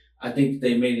native. I think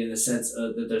they made it in the sense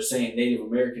that they're saying Native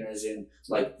American as in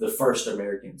like the first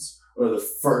Americans or the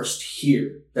first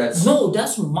here. That's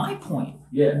my point.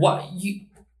 Yeah.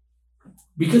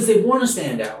 Because they want to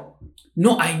stand out.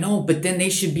 No, I know, but then they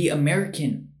should be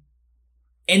American.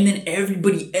 And then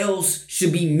everybody else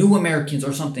should be new Americans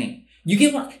or something. You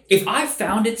get what? If I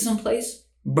found it someplace,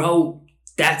 bro,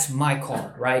 that's my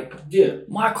car, right? Yeah.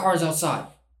 My car's outside.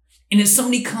 And if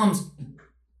somebody comes,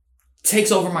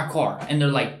 takes over my car, and they're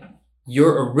like,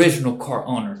 you're original car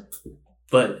owner,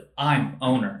 but I'm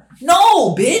owner.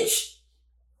 No, bitch!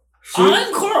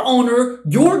 I'm car owner,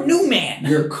 you're new man.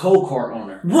 You're co-car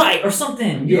owner. Right, or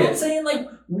something. You know what I'm saying? Like,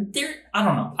 I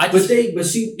don't know. But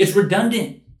see, it's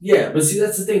redundant. Yeah, but see,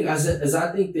 that's the thing. As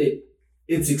I think that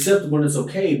it's acceptable and it's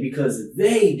okay because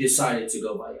they decided to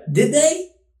go by that. Did they?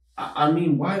 I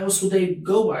mean, why else would they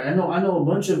go by it? I know a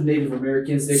bunch of Native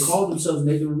Americans. They call themselves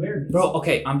Native Americans. Bro,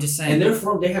 okay, I'm just saying.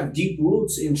 And they have deep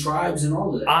roots in tribes and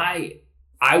all of that.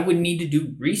 I would need to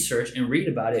do research and read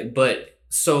about it, but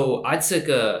so I took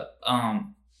a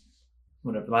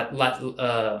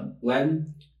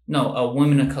Latin? No, a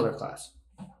women of color class,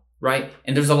 right?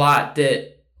 And there's a lot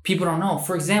that people don't know.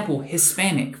 For example,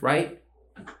 Hispanic, right?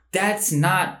 It's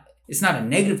not a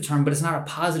negative term, but it's not a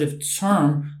positive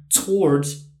term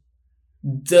towards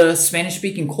the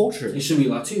Spanish-speaking culture. It should be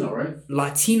Latino, right?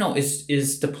 Latino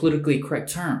is the politically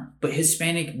correct term, but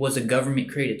Hispanic was a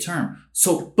government-created term.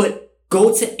 So, but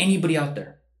go to anybody out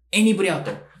there.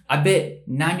 I bet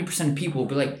 90% of people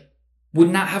would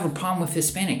not have a problem with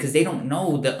Hispanic because they don't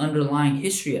know the underlying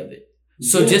history of it.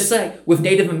 So just like with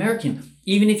Native American,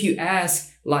 even if you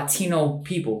ask Latino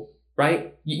people,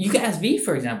 right? You can ask V,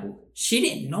 for example. She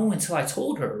didn't know until I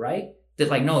told her, right?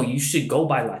 That no, you should go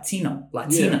by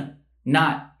Latina,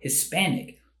 not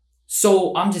Hispanic.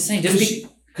 So I'm just saying,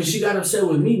 because she got upset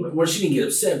with me. Well, she didn't get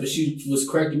upset, but she was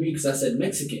correcting me because I said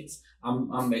Mexicans.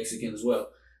 I'm Mexican as well,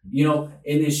 and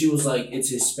then she was like, it's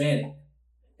Hispanic.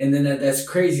 And then that's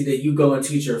crazy that you go and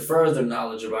teach her further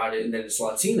knowledge about it, and then it's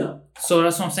Latino. So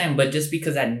that's what I'm saying. But just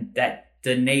because that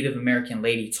the Native American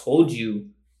lady told you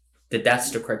that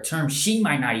that's the correct term, she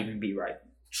might not even be right.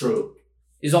 True.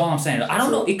 Is all I'm saying. I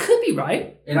don't know. It could be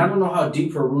right. And I don't know how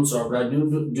deep her roots are, but I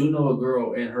do know a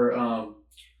girl, and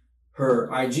her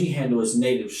IG handle is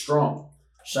Native Strong.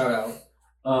 Shout out.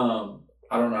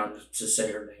 I don't know how to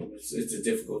say her name. It's a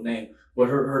difficult name. But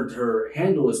her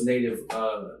handle is Native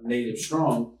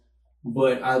Strong.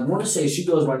 But I want to say she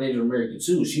goes by Native American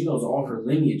too. She knows all her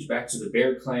lineage back to the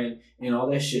Bear Clan and all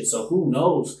that shit. So who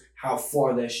knows how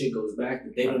far that shit goes back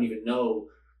that they don't even know.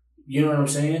 You know what I'm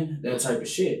saying? That type of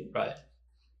shit. Right.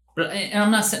 But and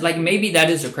I'm not saying maybe that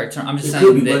is the correct term. I'm just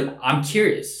saying that I'm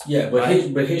curious. Yeah, but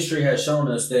history has shown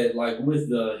us that with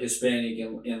the Hispanic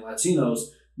and Latinos,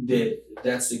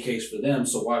 that's the case for them.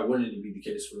 So why wouldn't it be the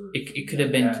case for? It could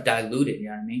have been diluted. You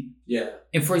know what I mean? Yeah.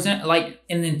 And for example,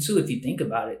 and then too, if you think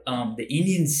about it, the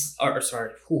Indians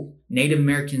Native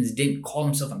Americans didn't call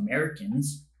themselves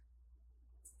Americans.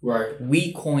 Right.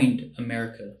 We coined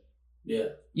America. Yeah.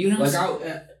 You know. What's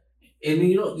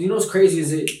crazy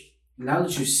is it. Now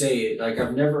that you say it,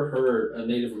 I've never heard a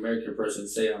Native American person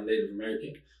say I'm Native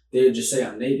American. They would just say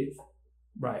I'm Native.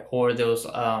 Right. Or there was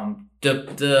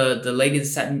the lady that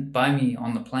sat by me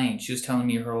on the plane. She was telling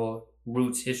me her whole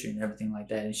roots, history, and everything like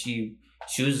that. And she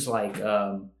was just like,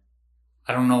 I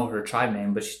don't know her tribe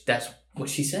name, but that's what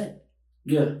she said.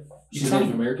 Yeah. She's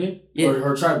Native American? Yeah. Or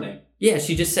her tribe name? Yeah,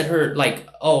 she just said her like,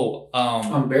 oh,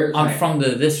 Bear Clan. I'm from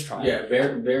this tribe. Yeah,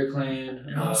 Bear Clan.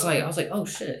 And I was like, oh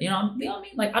shit, you know what I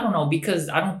mean? Like, I don't know, because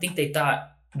I don't think they thought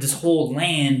this whole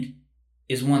land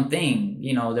is one thing.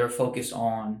 You know, they're focused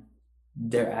on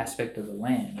their aspect of the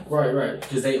land. Right,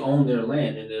 because they own their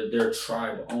land and their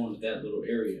tribe owned that little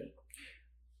area.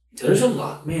 There's a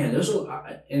lot, man. There's a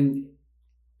lot, and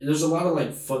there's a lot of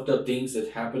like fucked up things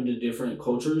that happen to different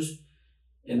cultures.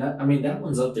 And that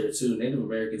one's up there too. Native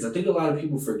Americans. I think a lot of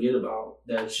people forget about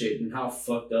that shit and how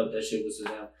fucked up that shit was to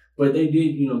them. But they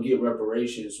did, get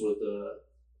reparations with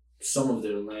some of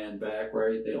their land back,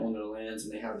 right? They own their lands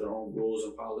and they have their own rules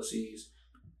and policies.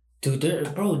 Dude,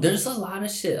 there's a lot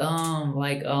of shit.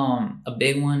 A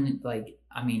big one. Like,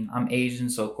 I mean, I'm Asian,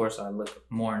 so of course I look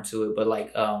more into it. But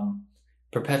like,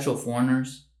 perpetual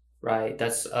foreigners, right?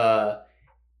 That's the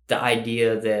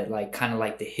idea that like kind of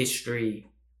like the history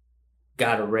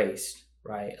got erased,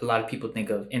 right? A lot of people think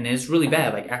of, and it's really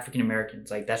bad, like African Americans,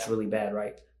 like that's really bad,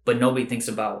 right? But nobody thinks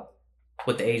about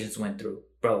what the Asians went through,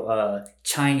 bro.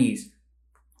 Chinese,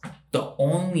 the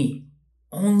only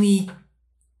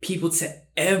people to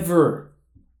ever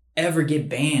get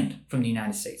banned from the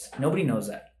United States. Nobody knows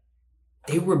that.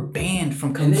 They were banned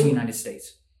from coming to the United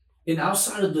States. And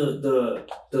outside of the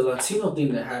Latino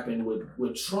thing that happened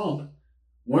with Trump,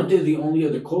 weren't they the only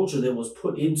other culture that was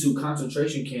put into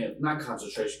not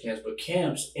concentration camps, but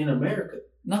camps in America?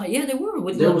 No, yeah, they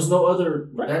were. There was no other.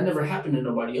 Right. That never happened to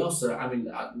nobody else. I mean,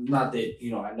 not that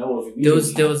I know of. There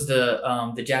was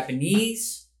the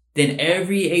Japanese. Then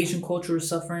every Asian culture was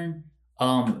suffering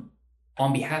on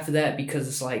behalf of that, because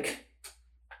it's like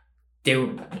they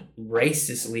were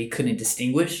racistly couldn't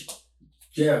distinguish.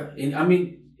 Yeah, and I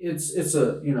mean. It's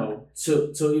a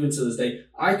so even to this day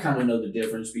I kind of know the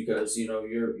difference because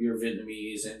you're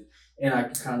Vietnamese and I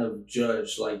can kind of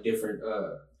judge like different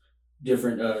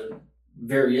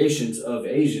variations of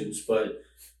Asians, but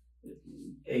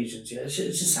Asians, it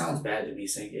just sounds bad to me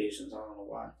saying Asians. I don't know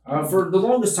why. For the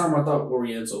longest time I thought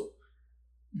Oriental.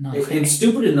 No, and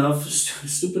stupid enough is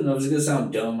gonna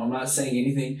sound dumb. I'm not saying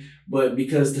anything, but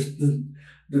because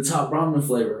the top ramen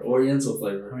flavor, Oriental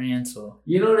flavor. Oriental.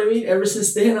 You know what I mean? Ever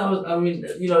since then,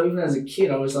 even as a kid,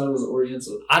 I always thought it was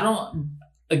Oriental.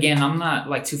 I'm not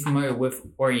like too familiar with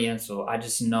Oriental. I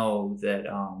just know that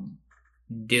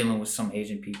dealing with some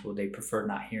Asian people, they prefer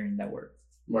not hearing that word.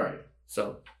 Right.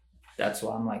 So that's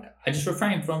why I'm like, I just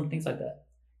refrain from things like that.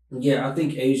 Yeah, I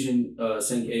think Asian,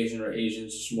 saying Asian or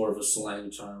Asians is more of a slang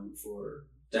term for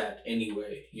that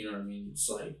anyway. You know what I mean? It's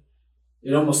like,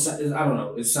 it almost, I don't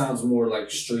know, it sounds more like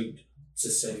street to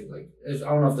say, like, I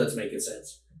don't know if that's making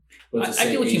sense. But I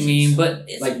get what Asians, you mean, but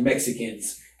it's like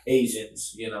Mexicans,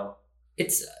 Asians,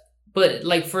 It's, but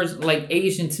like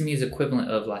Asian to me is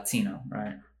equivalent of Latino,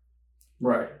 right?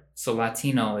 Right. So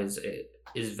Latino is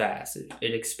vast.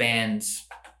 It expands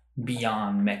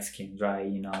beyond Mexicans,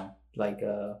 right? Like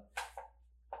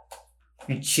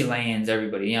Chileans,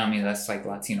 everybody. I mean, that's like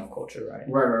Latino culture, right?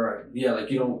 Right. Yeah, like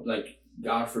you don't like.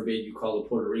 God forbid you call a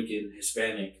Puerto Rican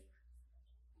Hispanic.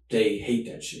 They hate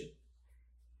that shit.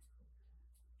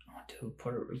 Oh,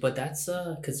 dude, but that's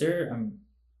because they're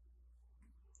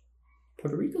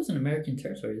Puerto Rico's an American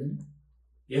territory, isn't it?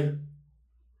 Yeah.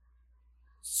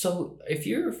 So if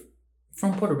you're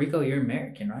from Puerto Rico, you're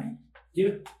American, right?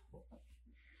 Yeah.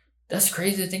 That's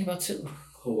crazy to think about too.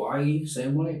 Hawaii,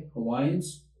 same way.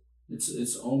 Hawaiians,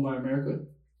 it's owned by America.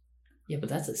 Yeah, but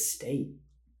that's a state.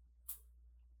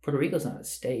 Puerto Rico's not a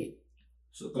state.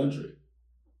 It's a country.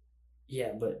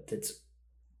 Yeah, but it's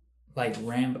like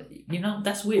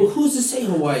that's weird. Well, who's to say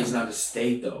Hawaii's not a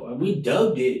state though? We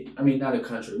dubbed it. I mean, not a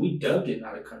country. We dubbed it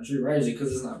not a country, right? Is it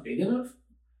because it's not big enough?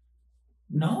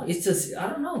 No, it's just I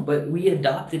don't know, but we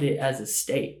adopted it as a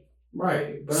state.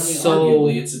 Right, but I mean,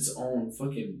 arguably, it's its own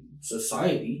fucking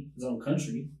society, its own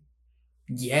country.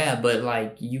 Yeah, but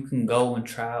like you can go and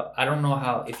travel. I don't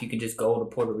know if you can just go to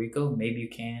Puerto Rico. Maybe you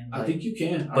can. I think you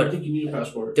can. I don't think you need a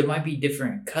passport. There might be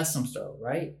different customs though,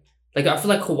 right? Like I feel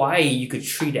like Hawaii, you could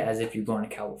treat it as if you're going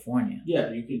to California. Yeah,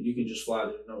 you can just fly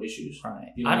there, no issues.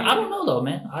 Right. I don't know though,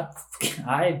 man.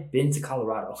 I've been to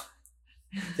Colorado.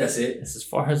 That's it. That's as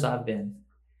far as I've been.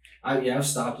 I've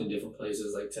stopped in different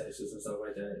places like Texas and stuff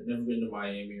like that. I've never been to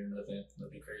Miami or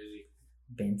nothing crazy.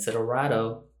 Been to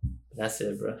Colorado. That's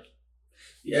it, bro.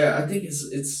 Yeah, I think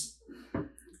it's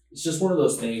just one of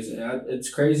those things, and it's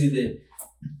crazy that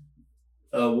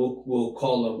we'll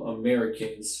call them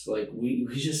Americans. Like we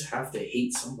just have to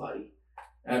hate somebody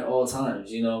at all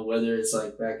times, whether it's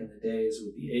like back in the days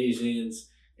with the Asians,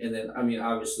 and then I mean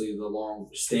obviously the long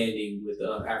standing with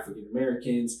African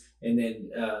Americans, and then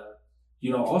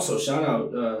also shout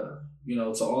out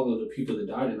to all of the people that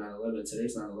died in 9/11.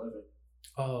 Today's 9/11.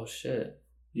 Oh shit.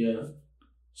 Yeah.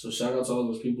 So shout out to all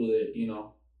those people that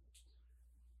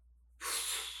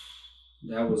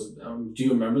that was. Do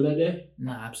you remember that day?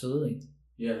 No, absolutely.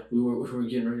 Yeah, we were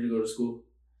getting ready to go to school.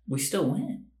 We still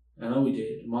went. I know we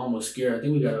did. Mom was scared. I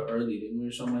think we got up early, didn't we,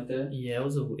 or something like that? Yeah, it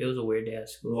was a weird day at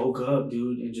school. Woke up,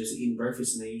 dude, and just eating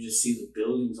breakfast, and then you just see the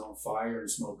buildings on fire and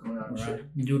smoke coming out and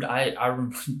shit. Dude,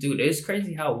 dude, it's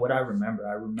crazy how what I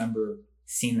remember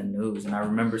seeing the news, and I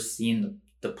remember seeing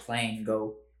the plane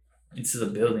go into the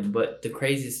building. But the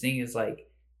craziest thing is,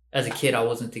 like, as a kid, I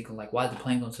wasn't thinking like, why did the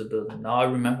plane go into the building? No, I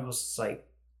remember I was just like,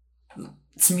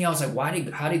 to me, I was like,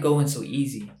 how did it go in so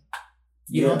easy?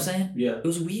 You know what I'm saying? Yeah. It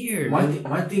was weird.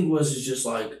 My thing was just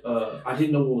like I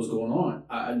didn't know what was going on.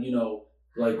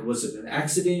 Like, was it an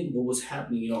accident? What was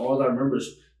happening? All I remember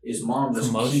is Mom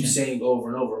just keeps saying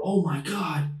over and over, "Oh my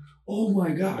God, oh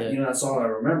my God." Yeah. That's all I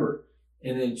remember.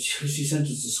 And then she sent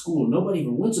us to school. Nobody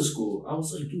even went to school. I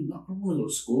was like, dude, no, I don't want to go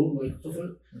to school. Like, what the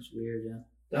fuck? That's weird, yeah.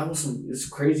 That was it's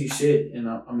crazy shit. And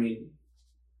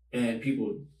and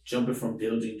people jumping from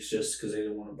buildings just because they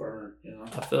didn't want to burn.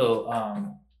 I feel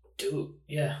dude,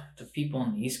 yeah, the people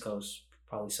on the East Coast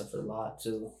probably suffered a lot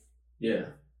too.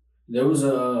 Yeah. There was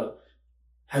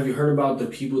have you heard about the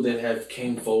people that have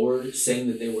came forward saying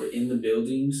that they were in the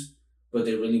buildings, but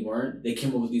they really weren't? They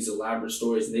came up with these elaborate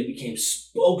stories and they became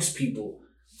spokespeople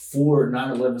for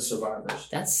 9/11 survivors.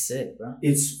 That's sick, bro.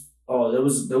 There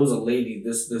was a lady,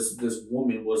 this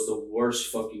woman was the worst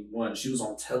fucking one. She was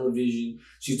on television.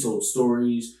 She told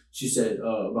stories. She said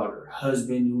about her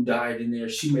husband who died in there.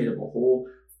 She made up a whole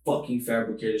fucking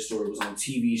fabricated story. It was on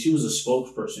TV. She was a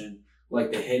spokesperson,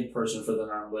 like the head person for the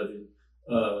 9/11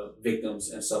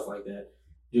 victims and stuff like that.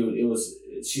 Dude,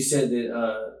 she said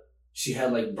that she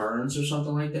had like burns or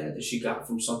something like that she got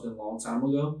from something a long time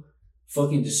ago.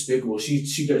 Fucking despicable.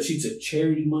 She took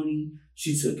charity money.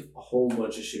 She took a whole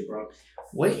bunch of shit, bro.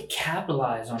 Way to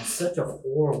capitalize on such a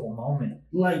horrible moment.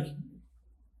 Like,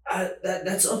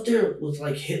 that's up there with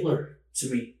like Hitler to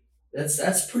me.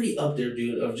 That's pretty up there,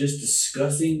 dude, of just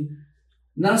disgusting.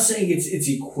 Not saying it's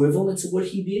equivalent to what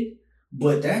he did,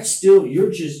 but that's still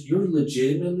you're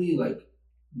legitimately like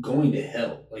going to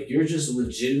hell. Like, you're just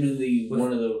legitimately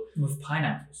one of the with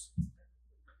pineapples.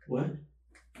 What?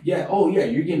 Yeah. Oh yeah.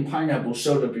 You're getting pineapple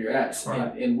shoved up your ass,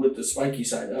 right, and with the spiky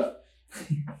side up.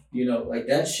 Like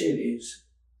that shit is.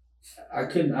 I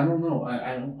don't know.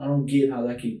 I don't get how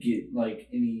that could get like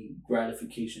any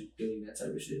gratification doing that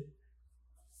type of shit.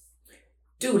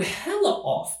 Dude, hella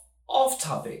off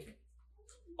topic.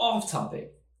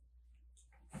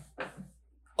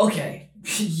 Okay,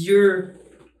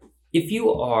 if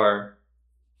you are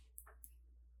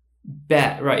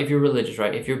bad, right? If you're religious,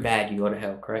 right? If you're bad, you go to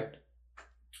hell, correct?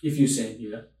 If you sin,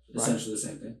 yeah, essentially the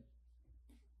same thing.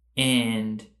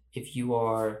 And if you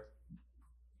are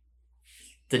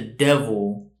the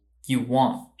devil, you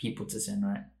want people to sin,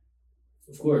 right?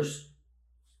 Of course.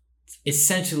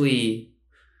 Essentially,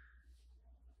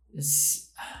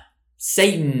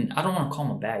 Satan, I don't want to call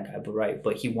him a bad guy,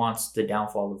 but he wants the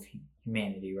downfall of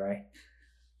humanity, right?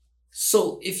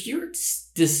 So if you're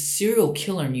this serial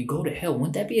killer and you go to hell,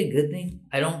 wouldn't that be a good thing?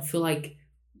 I don't feel like...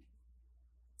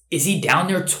 Is he down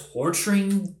there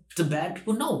torturing the bad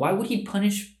people? No, why would he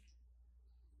punish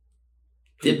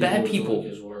the bad people?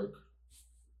 His work.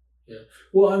 Yeah.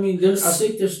 Well, I mean, I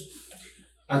think that's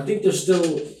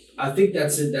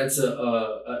it. That's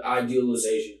a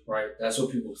idealization, right? That's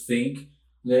what people think.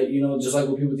 That just like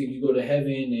when people think you go to heaven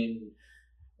and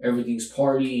everything's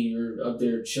party and you're up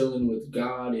there chilling with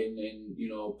God and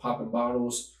popping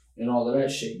bottles and all of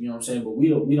that shit. You know what I'm saying? But we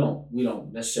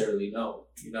don't necessarily know.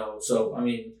 So I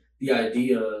mean, the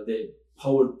idea that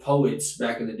poets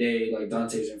back in the day, like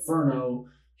Dante's Inferno,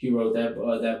 he wrote that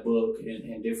book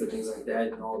and different things like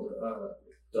that, and all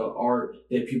the art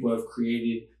that people have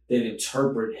created that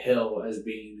interpret hell as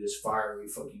being this fiery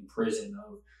fucking prison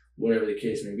of whatever the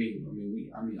case may be.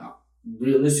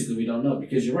 Realistically, we don't know,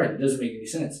 because you're right. It doesn't make any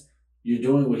sense. You're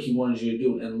doing what he wanted you to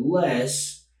do,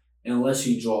 unless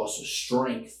he draws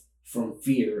strength from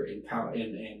fear and power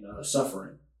and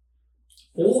suffering,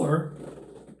 or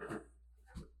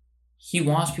he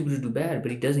wants people to do bad, but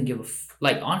he doesn't give a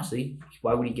honestly,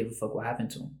 why would he give a fuck what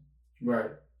happened to him? Right.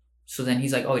 So then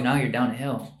he's like, oh, now you're down to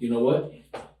hell. You know what?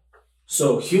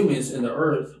 So humans in the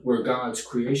earth were God's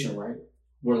creation, right?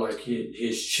 We're like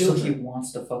his children. So he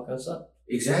wants to fuck us up.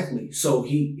 Exactly. So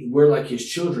we're like his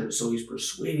children. So he's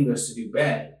persuading us to do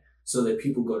bad so that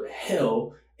people go to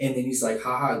hell. And then he's like,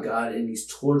 haha, God. And he's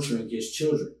torturing his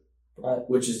children. Right.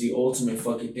 Which is the ultimate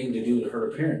fucking thing to do to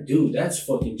hurt a parent. Dude, that's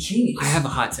fucking genius. I have a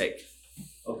hot take.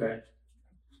 Okay.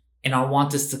 And I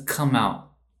want this to come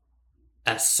out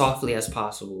as softly as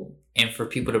possible. and for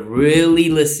people to really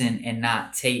listen and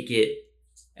not take it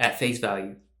at face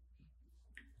value.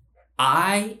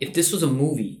 If this was a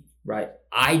movie, right,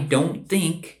 I don't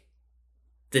think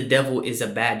the devil is a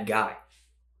bad guy.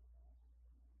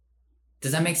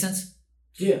 Does that make sense?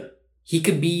 Yeah. He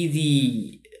could be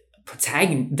the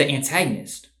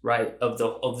antagonist, right, of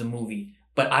the movie,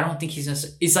 but I don't think he's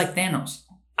necessarily. It's like Thanos.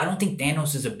 I don't think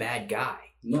Thanos is a bad guy.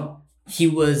 No. He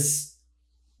was,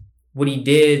 what he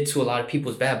did to a lot of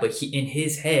people is bad, but in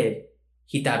his head,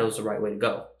 he thought it was the right way to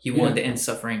go. He wanted to end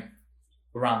suffering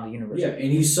around the universe. Yeah,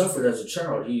 and he suffered as a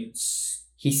child.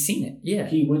 He's seen it. Yeah.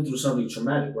 He went through something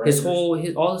traumatic, right?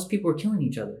 All his people were killing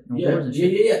each other. In wars and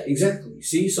shit. Yeah, exactly.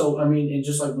 See, so I mean, and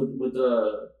just like with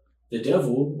the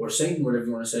devil or Satan, whatever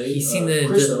you want to say, he's seen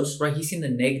Christos, right. He's seen the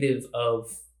negative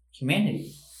of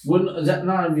humanity. Well, that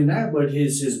not even that, but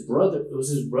his brother. Was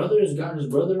his brother? Is God his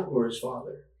brother or his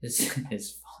father? His father.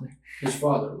 His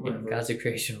father. Yeah, God's a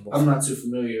creation of all. I'm not too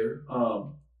familiar.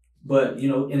 But you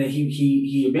know, and then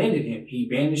he abandoned him. He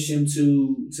banished him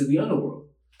to the underworld.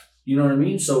 You know what I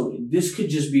mean? So this could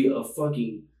just be a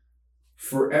fucking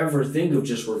forever thing of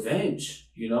just revenge.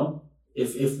 You know,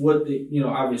 if what the, you know,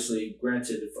 obviously,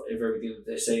 granted, if everything that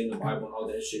they say in the Bible and all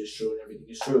that shit is true and everything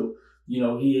is true, you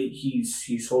know,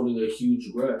 he's holding a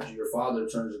huge grudge. Your father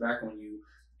turns his back on you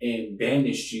and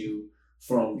banished you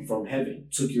from heaven,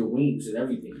 took your wings and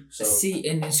everything. So see,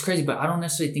 and it's crazy, but I don't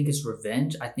necessarily think it's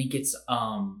revenge. I think it's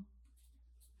kind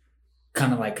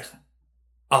of like,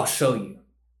 I'll show you,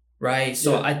 right?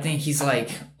 So I think he's like,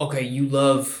 okay, you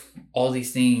love all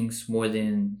these things more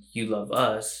than you love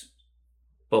us,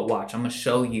 but watch, I'm gonna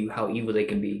show you how evil they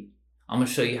can be. I'm gonna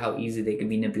show you how easy they can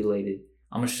be manipulated.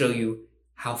 I'm gonna show you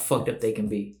how fucked up they can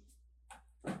be.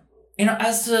 You know,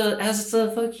 as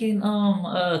the fucking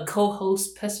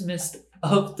co-host pessimist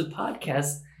of the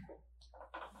podcast,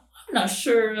 I'm not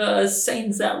sure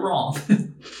Satan's that wrong.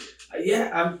 Yeah,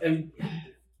 I'm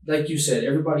like you said,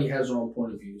 everybody has their own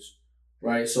point of views,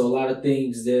 right? So a lot of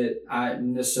things that I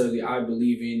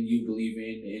believe in, you believe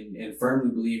in, and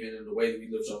firmly believe in the way that we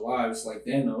live our lives, like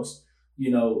Thanos,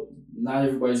 you know, not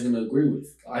everybody's going to agree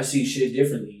with. I see shit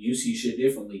differently. You see shit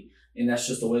differently. And that's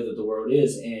just the way that the world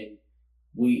is. And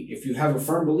if you have a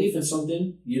firm belief in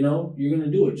something, you know, you're going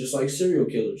to do it. Just like serial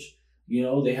killers. You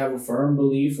know, they have a firm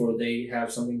belief or they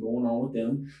have something going on with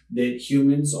them that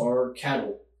humans are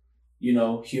cattle. You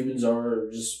know, humans are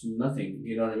just nothing.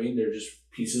 You know what I mean? They're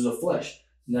just pieces of flesh.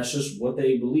 And that's just what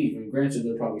they believe. And granted,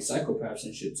 they're probably psychopaths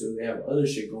and shit too. They have other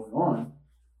shit going on.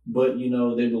 But, you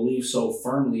know, they believe so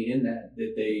firmly in that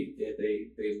they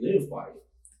live by it.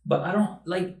 But I don't,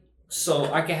 like,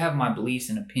 so I can have my beliefs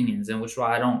and opinions, and which is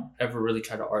why I don't ever really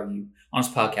try to argue. On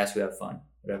this podcast, we have fun,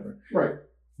 whatever. Right.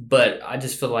 But I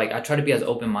just feel like I try to be as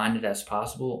open-minded as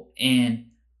possible.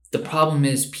 And the problem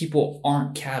is people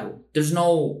aren't cattle.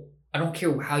 I don't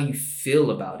care how you feel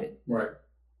about it. Right.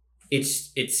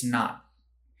 It's not.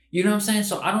 You know what I'm saying?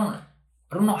 So I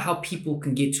don't know how people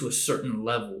can get to a certain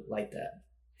level like that.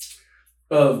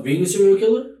 Of being a serial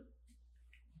killer?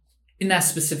 In that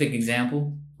specific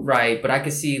example, right? But I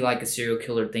could see like a serial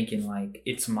killer thinking like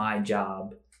it's my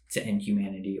job to end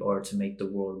humanity or to make the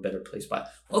world a better place. But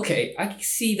okay, I can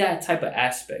see that type of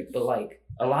aspect, but like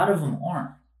a lot of them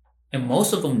aren't, and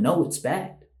most of them know it's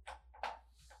bad.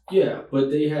 Yeah,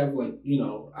 but they have like, you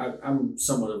know, I'm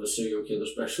somewhat of a serial killer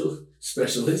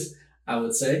specialist, I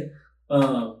would say.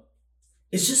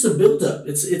 It's just a build-up.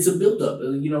 It's a build-up.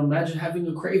 You know, imagine having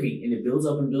a craving and it builds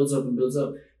up and builds up and builds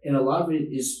up. And a lot of it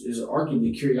is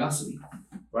arguably curiosity,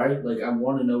 right? Like, I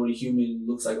want to know what a human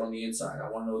looks like on the inside. I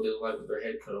want to know what they look like with their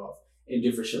head cut off and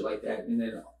different shit like that. And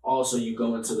then also you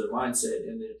go into their mindset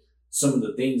and then some of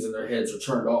the things in their heads are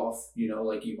turned off, you know,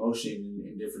 like emotion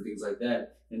and different things like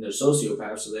that. And they're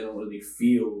sociopaths, so they don't really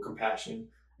feel compassion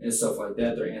and stuff like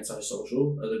that. They're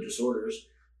antisocial, other disorders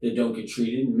that don't get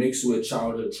treated, mixed with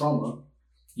childhood trauma.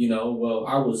 You know, well,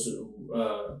 I was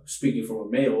speaking from a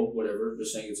male, whatever,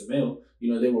 just saying it's a male,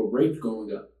 you know, they were raped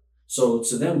growing up. So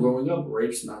to them growing up,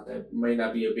 rape's may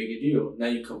not be a big a deal. Now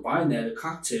you combine that, a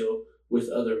cocktail, with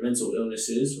other mental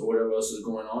illnesses or whatever else is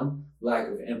going on, lack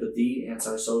of empathy,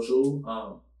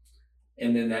 antisocial,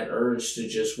 and then that urge to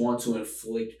just want to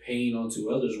inflict pain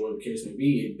onto others, whatever the case may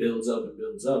be, it builds up and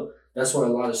builds up. That's why a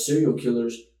lot of serial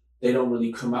killers, they don't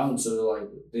really come out until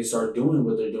they start doing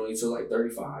what they're doing until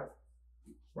 35,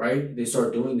 right? They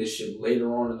start doing this shit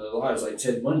later on in their lives, like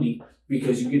Ted Bundy,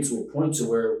 because you get to a point to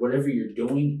where whatever you're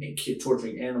doing and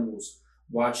torturing animals,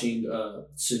 watching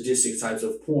sadistic types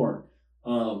of porn,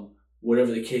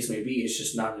 whatever the case may be, it's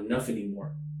just not enough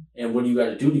anymore. And what do you got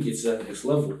to do to get to that next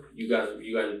level? You got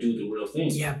to do the real thing.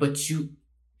 Yeah, but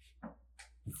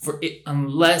for it,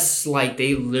 unless like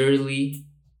they literally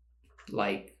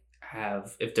like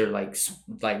have, if they're like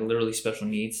literally special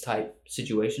needs type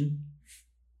situation,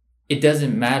 it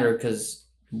doesn't matter because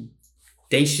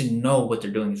they should know what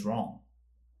they're doing is wrong.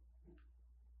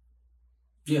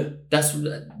 Yeah. That's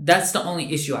the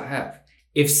only issue I have.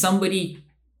 If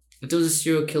there was a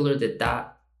serial killer that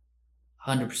thought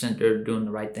 100% they're doing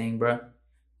the right thing, bro,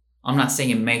 I'm not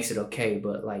saying it makes it okay,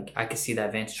 but like I could see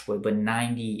that vantage point, but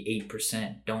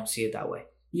 98% don't see it that way.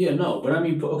 Yeah, no, but I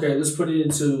mean, okay, let's put it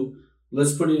into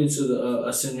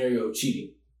a scenario of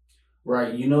cheating,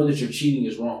 right? You know that your cheating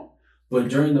is wrong, but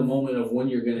during the moment of when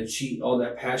you're gonna cheat, all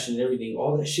that passion and everything,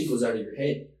 all that shit goes out of your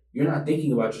head. You're not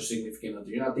thinking about your significant other.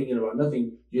 You're not thinking about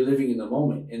nothing. You're living in the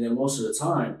moment, and then most of the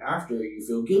time after, you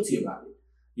feel guilty about it.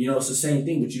 You know, it's the same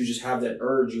thing, but you just have that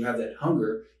urge, you have that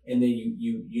hunger, and then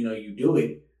you do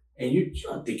it, and you're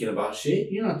not thinking about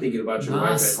shit. You're not thinking about your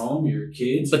wife at home, your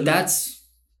kids. But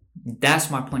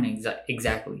that's my point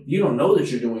exactly. You don't know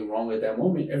that you're doing wrong at that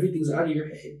moment. Everything's out of your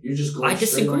head. You're just going.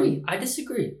 I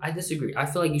disagree. I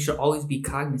feel like you should always be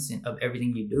cognizant of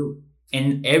everything you do,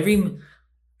 and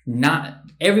not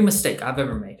every mistake I've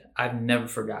ever made, I've never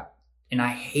forgot, and I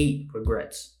hate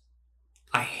regrets.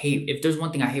 If there's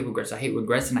one thing I hate regrets. I hate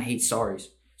regrets and I hate sorries.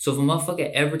 So if a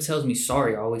motherfucker ever tells me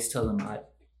sorry, I always tell them,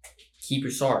 keep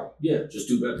your sorry. Yeah, just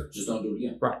do better. Just don't do it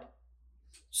again. Right.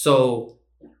 So,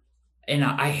 and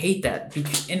I hate that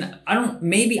and I don't.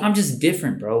 Maybe I'm just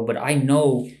different, bro. But I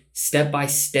know step by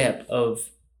step of.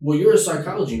 Well, you're a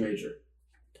psychology major.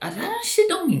 That shit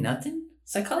don't mean nothing.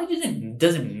 Psychology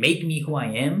doesn't make me who I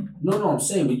am. No, I'm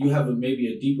saying, but you have maybe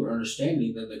a deeper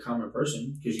understanding than the common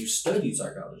person because you studied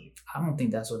psychology. I don't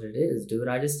think that's what it is, dude.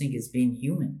 I just think it's being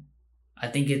human. I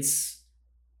think it's,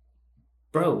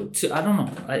 bro. I don't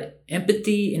know.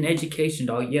 Empathy and education,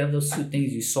 dog. You have those two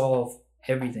things, you solve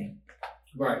everything.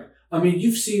 Right. I mean,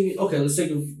 you've seen me. Okay, let's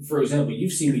take it for example.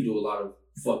 You've seen me do a lot of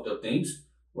fucked up things,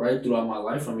 right, throughout my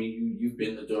life. I mean, you've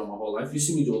been throughout my whole life. You've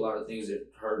seen me do a lot of things that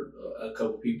hurt a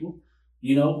couple people.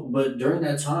 You know, but during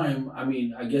that time, I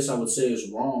mean, I guess I would say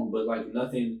it's wrong, but like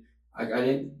nothing, I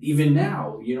didn't, even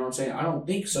now, you know what I'm saying? I don't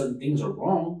think certain things are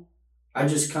wrong. I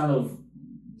just kind of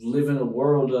live in a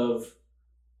world of,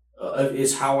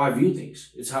 it's how I view things.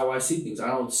 It's how I see things. I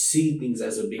don't see things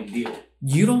as a big deal.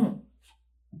 You don't,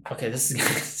 okay, this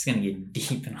is going to get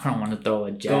deep and I don't want to throw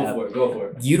a jab. Go for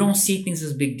it. You don't see things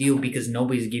as a big deal because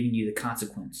nobody's giving you the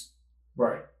consequence.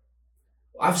 Right.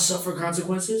 I've suffered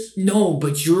consequences? No,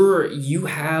 but you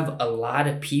have a lot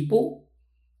of people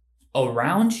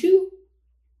around you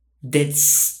that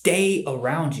stay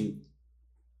around you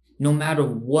no matter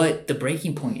what the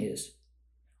breaking point is.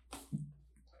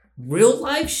 Real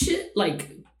life shit,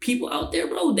 like people out there,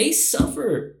 bro, they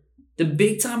suffer the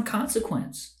big time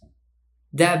consequence.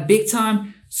 That big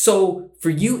time. So for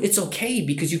you, it's okay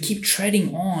because you keep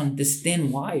treading on this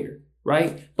thin wire,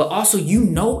 right? But also, you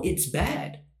know it's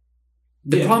bad.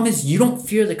 The problem is you don't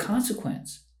fear the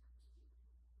consequence.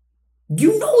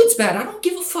 You know it's bad. I don't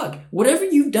give a fuck. Whatever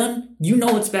you've done, you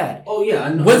know it's bad. Oh yeah, I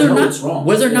know. Whether or not it's wrong.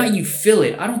 Whether or not you feel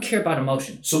it, I don't care about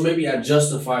emotion. So maybe I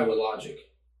justify with logic.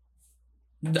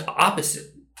 The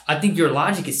opposite. I think your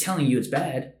logic is telling you it's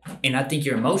bad, and I think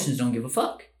your emotions don't give a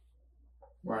fuck.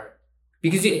 Right.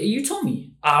 Because you told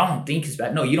me, I don't think it's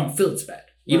bad. No, you don't feel it's bad.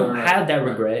 You don't have that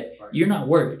regret. Right. You're not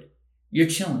worried. You're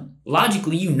chilling.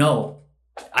 Logically, you know,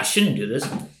 I shouldn't do this.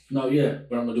 No, yeah,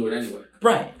 but I'm going to do it anyway.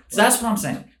 Right. So that's what I'm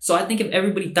saying. So I think if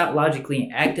everybody thought logically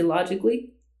and acted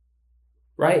logically,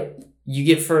 right, you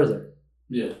get further.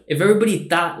 Yeah. If everybody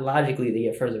thought logically, they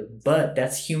get further. But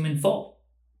that's human fault.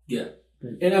 Yeah.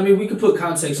 And I mean, we could put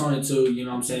context on it too. You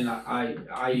know what I'm saying?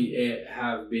 I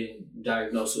have been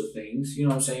diagnosed with things. You know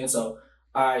what I'm saying? So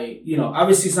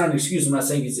obviously it's not an excuse. I'm not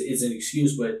saying it's an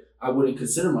excuse, but I wouldn't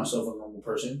consider myself a normal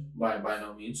person by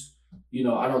no means. You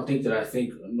know, I don't think that I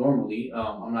think normally.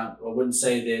 I wouldn't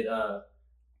say that,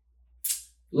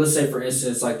 let's say for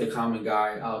instance, like the common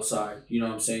guy outside, you know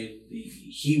what I'm saying?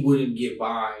 He wouldn't get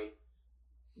by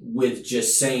with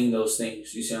just saying those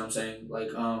things. You see what I'm saying?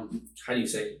 Like, how do you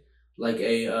say it? Like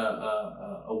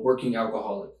a working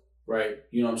alcoholic, right?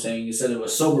 You know what I'm saying? Instead of a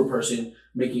sober person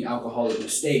making alcoholic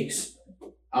mistakes,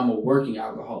 I'm a working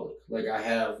alcoholic. Like I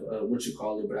have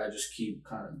but I just keep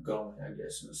kind of going, I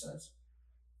guess, in a sense.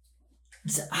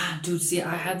 Dude, see,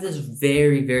 I have this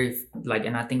very, very, like,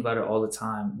 and I think about it all the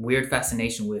time, weird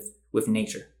fascination with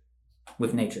nature.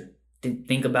 With nature.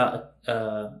 Think about,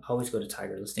 I always go to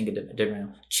tiger. Let's think of a different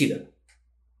animal. Cheetah.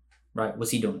 Right?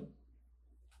 What's he doing?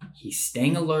 He's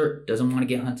staying alert, doesn't want to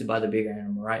get hunted by the bigger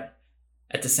animal, right?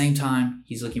 At the same time,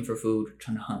 he's looking for food,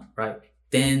 trying to hunt, right?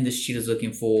 Then this cheetah's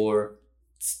looking for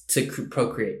to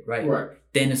procreate, right? Right.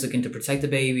 Then it's looking to protect the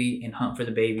baby and hunt for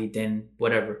the baby, then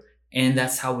whatever. And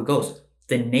that's how it goes.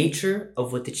 The nature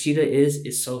of what the cheetah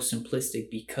is so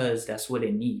simplistic because that's what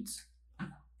it needs.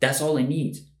 That's all it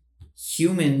needs.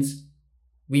 Humans,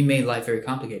 we made life very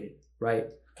complicated, right?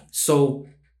 So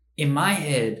in my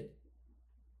head,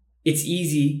 it's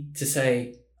easy to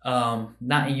say,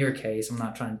 not in your case, I'm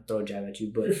not trying to throw a jab at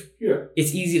you, but yeah,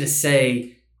 it's easy to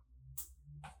say,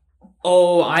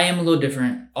 oh, I am a little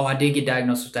different. Oh, I did get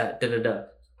diagnosed with that, da-da-da.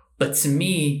 But to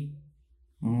me,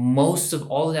 most of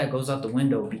all of that goes out the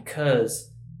window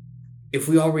because if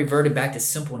we all reverted back to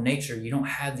simple nature, you don't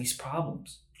have these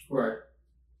problems. Right.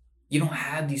 You don't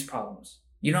have these problems.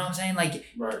 You know what I'm saying? Like,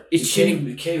 right.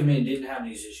 The cavemen didn't have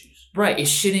these issues. Right. It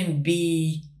shouldn't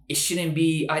be,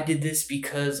 I did this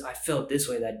because I felt this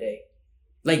way that day.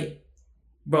 Like,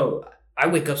 bro, I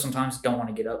wake up sometimes, don't want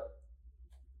to get up.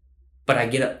 But I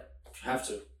get up. You have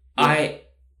to. Yeah.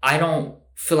 I don't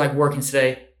feel like working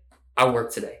today. I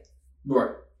work today.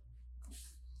 Right.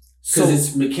 So Because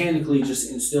it's mechanically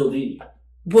just instilled in you.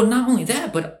 Well, not only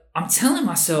that, but I'm telling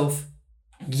myself,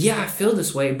 yeah, I feel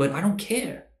this way, but I don't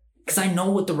care. Because I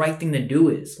know what the right thing to do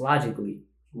is, logically.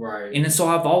 Right. And so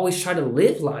I've always tried to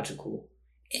live logical.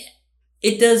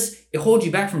 It holds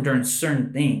you back from doing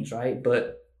certain things, right?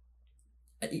 But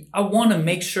I want to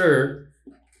make sure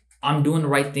I'm doing the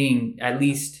right thing, at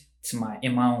least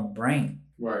in my own brain.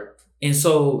 Right. And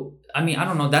so, I mean, I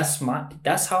don't know,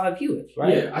 that's how I view it,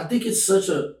 right? Yeah, I think it's such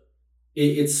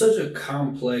a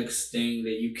complex thing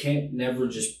that you can't never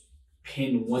just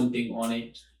pin one thing on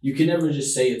it. You can never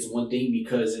just say it's one thing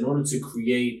because in order to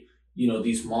create,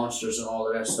 these monsters and all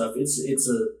of that stuff,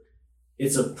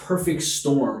 it's a perfect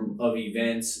storm of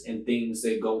events and things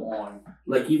that go on.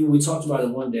 Like even we talked about it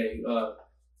one day.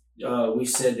 We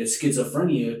said that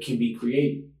schizophrenia can be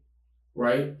created,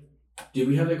 right? Did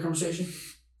we have that conversation?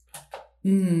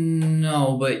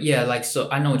 No, but yeah, like, so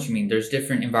I know what you mean. There's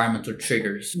different environmental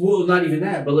triggers. Well, not even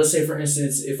that, but let's say for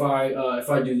instance, if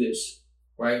I do this,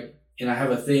 right, and I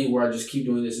have a thing where I just keep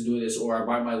doing this, or I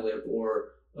bite my lip, or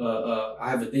I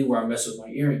have a thing where I mess with my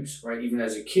earrings, right? Even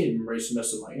as a kid, I used to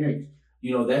mess with my earrings.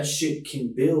 That shit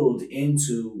can build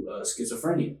into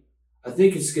schizophrenia. I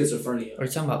think it's schizophrenia. Are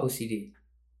you talking about OCD?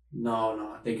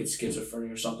 No, I think it's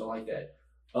schizophrenia or something like that,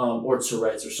 or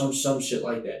Tourette's or some shit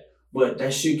like that. But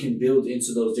that shit can build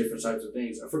into those different types of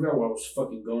things. I forgot where I was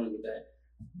fucking going with that.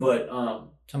 But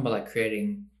talking about like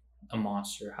creating a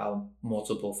monster, how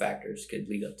multiple factors could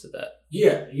lead up to that.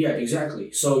 Yeah,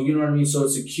 exactly. So you know what I mean? So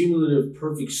it's a cumulative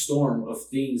perfect storm of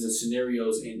things and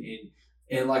scenarios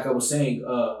and like I was saying,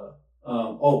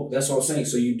 that's what I was saying.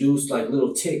 So you do like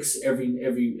little ticks every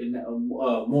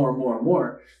more and more and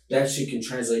more. That shit can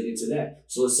translate into that.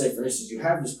 So let's say for instance you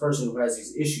have this person who has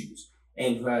these issues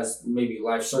and who has maybe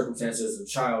life circumstances as a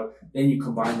child, then you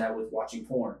combine that with watching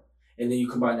porn. And then you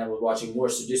combine that with watching more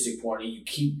sadistic porn and you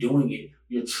keep doing it.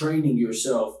 You're training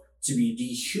yourself to be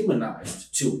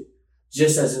dehumanized to it.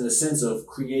 Just as in the sense of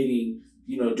creating,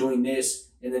 doing this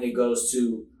and then it goes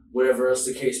to whatever else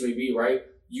the case may be, right?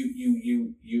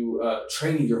 You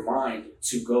training your mind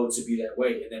to go to be that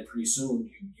way. And then pretty soon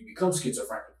you become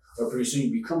schizophrenic or pretty soon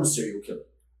you become a serial killer.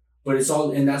 But it's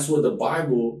all, and that's what the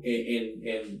Bible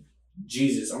and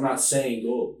Jesus, I'm not saying,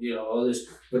 all this,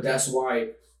 but that's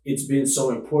why it's been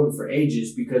so important for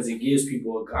ages because it gives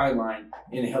people a guideline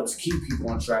and it helps keep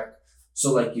people on track.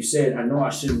 So like you said, I know I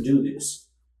shouldn't do this.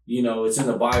 It's in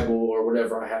the Bible or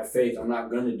whatever. I have faith. I'm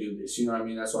not going to do this. You know what I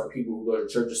mean? That's why people who go to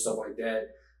church and stuff like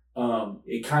that,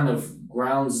 it kind of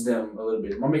grounds them a little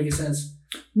bit. Am I making sense?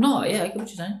 No, yeah, I get what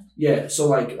you're saying. Yeah. So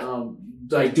like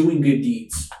doing good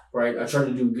deeds, right? I try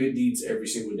to do good deeds every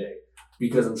single day.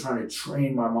 Because I'm trying to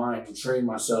train my mind and train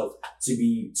myself to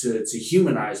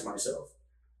humanize myself.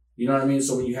 You know what I mean?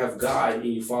 So when you have God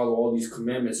and you follow all these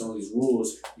commandments, all these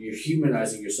rules, you're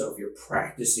humanizing yourself. You're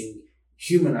practicing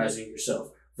humanizing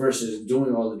yourself versus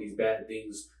doing all of these bad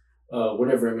things,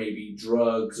 whatever it may be,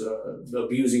 drugs,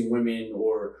 abusing women,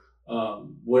 or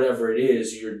whatever it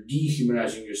is. You're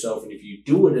dehumanizing yourself, and if you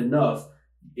do it enough,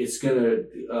 it's gonna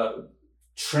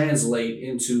translate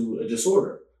into a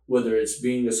disorder. Whether it's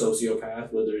being a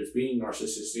sociopath, whether it's being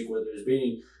narcissistic, whether it's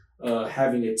being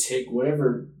having a tick,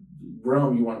 whatever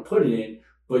realm you want to put it in,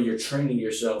 but you're training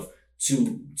yourself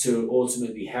to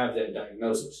ultimately have that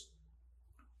diagnosis.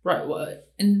 Right. Well,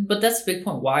 but that's a big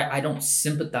point. Why I don't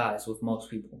sympathize with most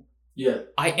people. Yeah.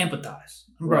 I empathize,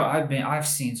 bro. I've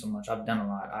seen so much. I've done a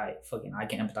lot. I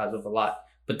can empathize with a lot.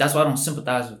 But that's why I don't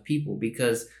sympathize with people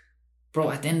because,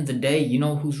 bro, at the end of the day, you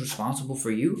know who's responsible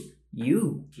for you?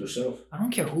 You. Yourself. I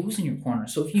don't care who's in your corner.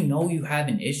 So if you know you have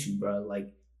an issue, bro,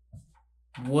 like,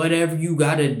 whatever you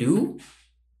gotta do,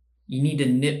 You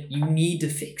need to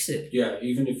fix it. Yeah,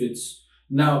 even if it's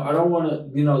now, I don't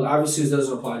want to. Obviously, this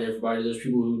doesn't apply to everybody. There's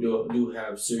people who do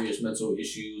have serious mental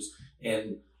issues,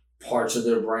 and parts of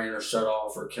their brain are shut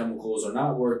off, or chemicals are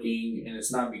not working, and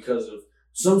it's not because of.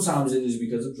 Sometimes it is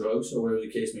because of drugs or whatever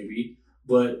the case may be,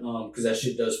 but because that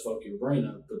shit does fuck your brain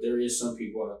up. But there is some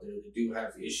people out there that do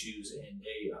have issues, and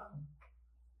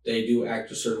they do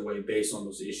act a certain way based on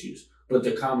those issues. But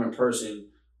the common person,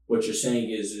 what you're saying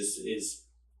is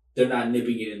they're not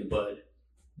nipping it in the bud.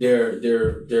 They're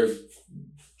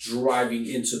driving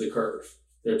into the curve.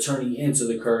 They're turning into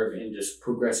the curve and just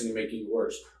progressing and making it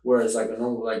worse. Whereas a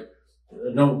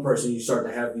normal person, you start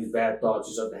to have these bad thoughts,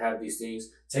 you start to have these things.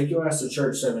 Take your ass to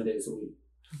church 7 days a week.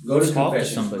 Go to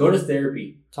confession. Go to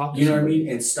therapy. Talk to you know somebody. What I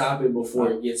mean? And stop it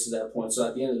before it gets to that point. So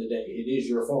at the end of the day, it is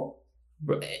your fault.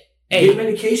 Get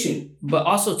medication. But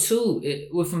also too,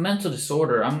 with a mental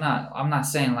disorder, I'm not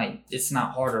saying like it's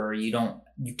not harder or you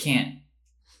can't.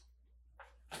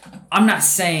 I'm not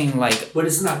saying like, but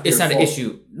it's not an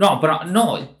issue. No,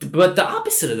 but the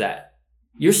opposite of that,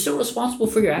 you're still responsible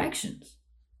for your actions,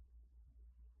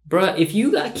 bruh. If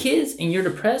you got kids and you're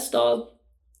depressed, dog,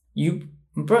 you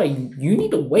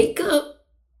need to wake up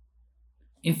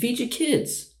and feed your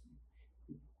kids.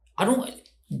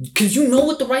 Because you know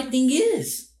what the right thing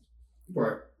is.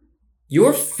 Right.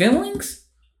 Your feelings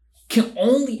can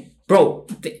only,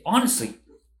 honestly,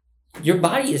 your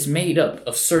body is made up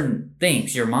of certain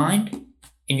things. Your mind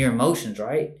and your emotions,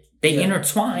 right? They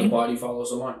intertwine. The body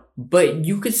follows the mind. But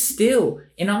you could still,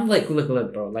 and I'm like, look,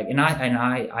 bro. Like, and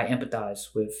I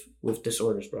empathize with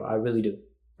disorders, bro. I really do,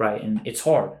 right? And it's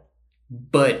hard.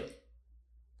 But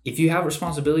if you have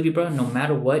responsibility, bro, no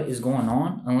matter what is going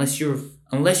on, unless you're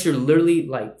literally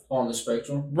like on the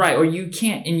spectrum, right, or you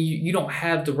can't, and you don't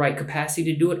have the right capacity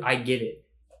to do it, I get it,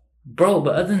 bro.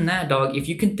 But other than that, dog, if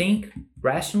you can think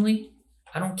rationally,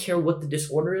 I don't care what the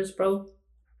disorder is, bro.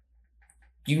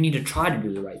 You need to try to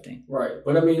do the right thing. Right,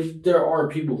 but I mean, there are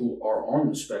people who are on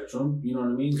the spectrum. You know what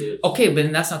I mean? Okay, but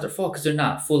then that's not their fault because they're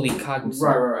not fully cognizant.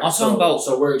 Right. I'm talking about.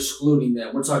 So we're excluding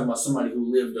that. We're talking about somebody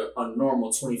who lived a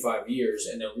normal 25 years,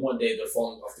 and then one day they're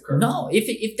falling off the curve. No,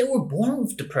 if they were born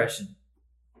with depression.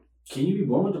 Can you be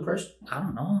born with depression? I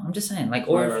don't know. I'm just saying, like,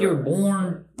 or if you're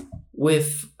born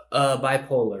with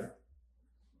bipolar.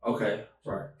 Okay,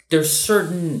 right. There's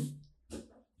certain.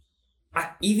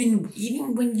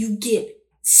 Even when you get.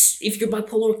 If your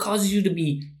bipolar causes you to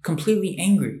be completely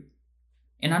angry,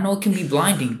 and I know it can be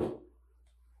blinding,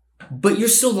 but you're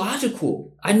still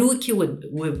logical. I knew a kid with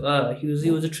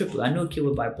he was a triplet. I knew a kid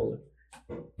with bipolar,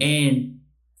 and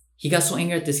he got so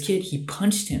angry at this kid he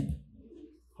punched him.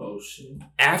 Oh shit!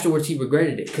 Afterwards, he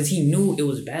regretted it because he knew it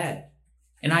was bad.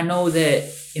 And I know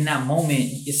that in that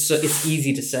moment, it's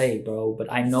easy to say, bro,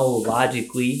 but I know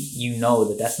logically, you know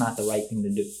that that's not the right thing to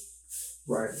do.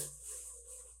 Right.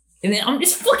 And then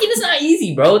it's not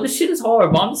easy, bro. This shit is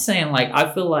hard, but I'm just saying, like,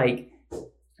 I feel like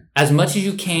as much as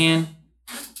you can,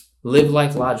 live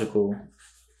life logical.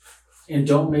 And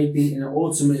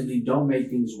ultimately don't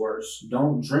make things worse.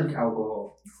 Don't drink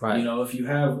alcohol. Right. If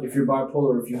you're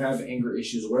bipolar, if you have anger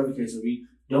issues, or whatever the case may be,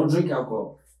 don't drink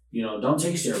alcohol. Don't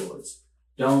take steroids.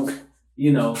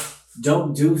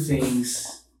 Don't do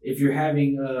things if you're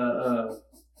having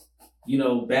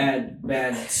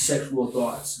bad sexual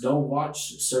thoughts. Don't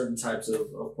watch certain types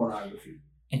of pornography.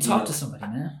 And talk to somebody,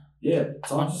 man. Yeah,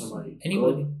 talk to somebody.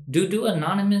 Anybody. Do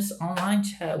anonymous online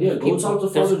chat. Yeah, go talk to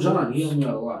Father John. He helped me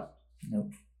out a lot.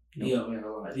 Nope. He helped me out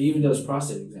a lot. He even does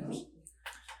prostate exams.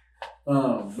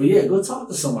 But yeah, go talk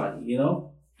to somebody,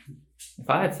 If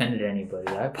I offended anybody,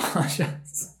 I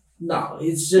apologize. No,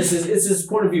 it's his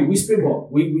point of view. We spitball.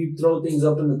 We throw things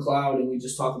up in the cloud and we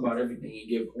just talk about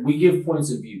everything and we give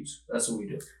points of views. That's what we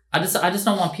do. I just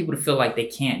don't want people to feel like they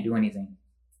can't do anything.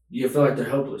 You feel like they're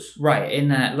helpless. Right. And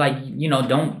that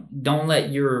don't let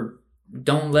your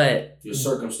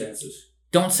circumstances.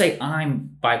 Don't say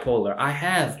I'm bipolar. I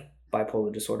have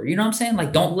bipolar disorder. You know what I'm saying?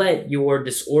 Like, don't let your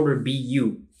disorder be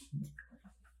you.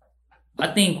 I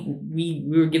think we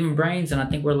were given brains, and I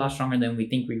think we're a lot stronger than we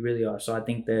think we really are. So I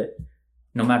think that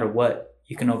no matter what,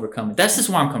 you can overcome it. That's just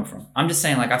where I'm coming from. I'm just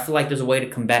saying, like, I feel like there's a way to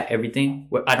combat everything.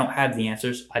 Where I don't have the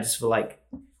answers. I just feel like,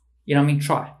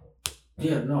 try.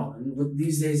 Yeah, no. And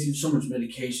these days, there's so much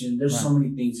medication. There's so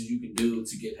many things that you can do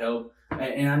to get help.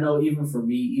 And I know even for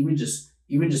me, even just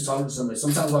talking to somebody,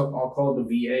 sometimes I'll call the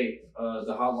VA,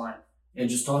 the hotline, and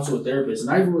just talk to a therapist.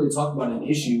 And I even really talk about an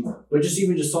issue, but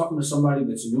just talking to somebody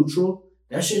that's neutral,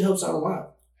 that shit helps out a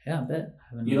lot. Yeah, I bet.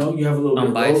 You have a little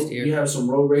unbiased bit of you have some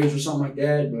road rage or something like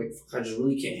that, like I just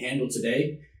really can't handle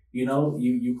today.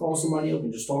 You call somebody up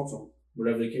and just talk to them,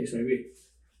 whatever the case may be.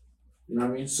 You know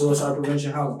what I mean? Suicide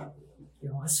prevention hotline.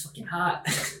 Yo, it's fucking hot.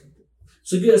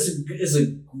 So it's a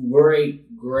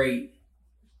great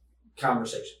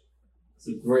conversation. It's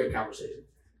a great conversation.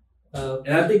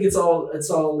 And I think it's all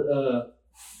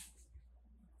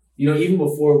even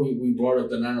before we brought up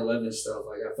the 9/11 stuff,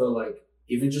 like I felt like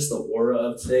even just the aura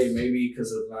of today, maybe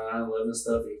because of the 9/11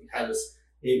 stuff,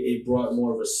 it brought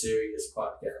more of a serious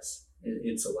podcast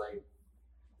into like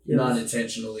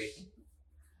non-intentionally.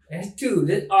 And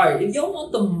dude, all right, if y'all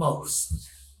want the most,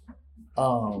 I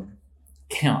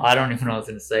don't even know what I was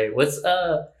gonna say. What's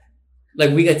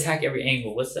like we attack every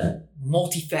angle. What's that?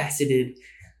 Multifaceted.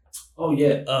 Oh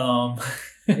yeah.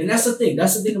 And that's the thing.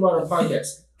 That's the thing about our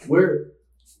podcast.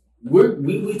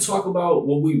 We talk about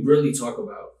what we really talk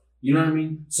about. You know what I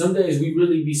mean? Some days we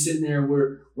really be sitting there.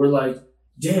 We're like,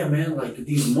 damn man, like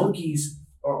these monkeys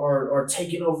are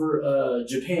taking over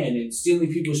Japan and stealing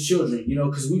people's children. You know,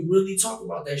 because we really talk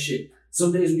about that shit.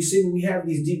 Some days we sit and we have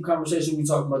these deep conversations. We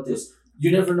talk about this.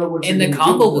 You never know what. And the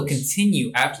combo will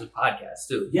continue after the podcast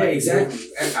too. Yeah, like, exactly.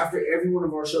 After every one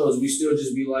of our shows, we still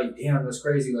just be like, damn, that's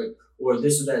crazy. Like, or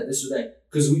this or that.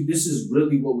 Because this is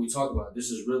really what we talk about.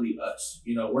 This is really us.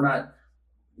 You know, we're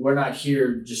not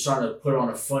here just trying to put on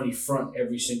a funny front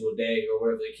every single day or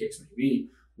whatever the case may be.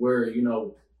 Where, you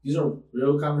know, these are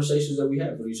real conversations that we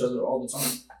have with each other all the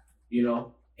time. You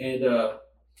know, and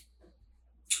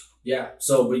yeah.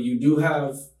 So, but you do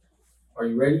have. Are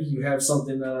you ready? You have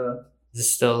something. Is it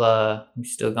still we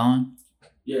still going?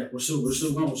 Yeah, we're still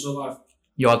going. We're still live.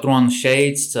 Y'all throwing the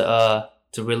shades to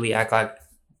really act like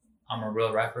I'm a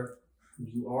real rapper.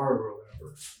 You are a real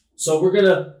rapper. So we're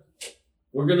gonna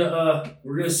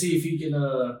see if you can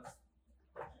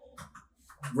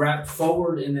rap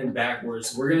forward and then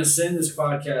backwards. We're gonna send this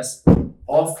podcast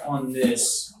off on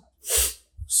this.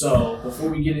 So before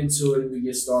we get into it and we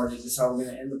get started, this is how we're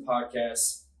gonna end the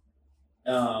podcast.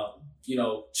 You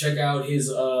know, check out his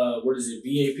what is it,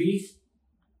 BAP?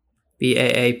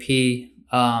 BAAP.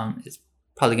 It's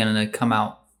probably gonna come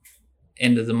out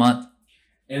end of the month.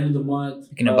 Beginning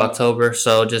of October.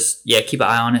 So just keep an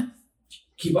eye on it.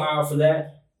 Keep an eye out for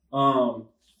that.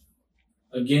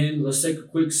 Again, let's take a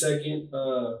quick second.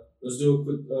 Let's do a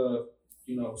quick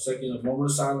second of moment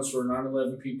of silence for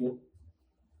 9/11 people.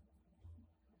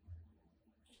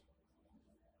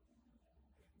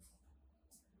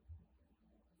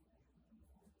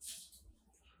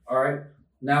 All right,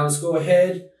 now let's go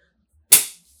ahead.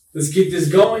 Let's get this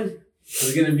going.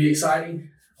 It's gonna be exciting.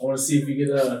 I want to see if we get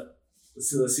let's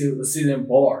see them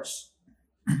bars.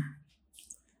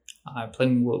 All right, play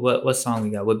me. What song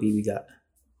we got? What beat we got?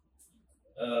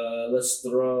 Let's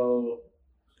throw.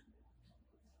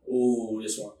 Ooh,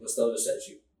 this one. Let's throw this at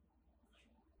you.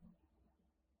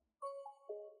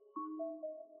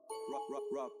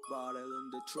 Rock bottle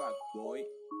on the track, boy.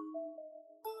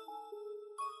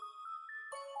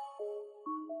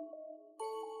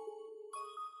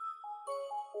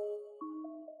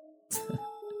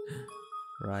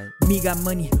 Right. Me got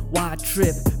money, why I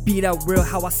trip? Beat out real,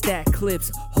 how I stack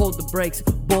clips. Hold the brakes,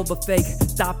 Boba fake.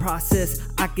 Thought process,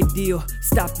 I could deal.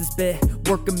 Stop this bet,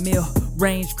 work a meal.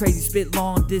 Range crazy, spit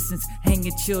long distance. Hang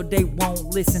and chill, they won't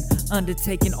listen.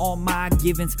 Undertaking all my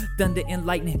givens. Thunder and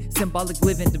lightning, symbolic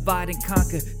living. Divide and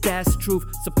conquer, that's truth.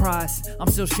 Surprise,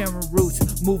 I'm still sharing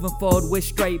roots. Moving forward with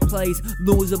straight plays.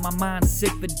 Losing my mind,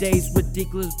 sick for days.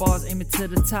 Ridiculous bars, aiming to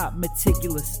the top.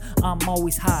 Meticulous, I'm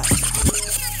always hot.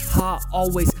 Hot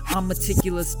always, I'm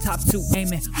meticulous. Top 2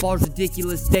 aiming, bars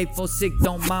ridiculous. Day 4 sick,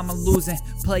 don't mind my losing.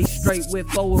 Play straight with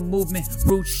forward movement.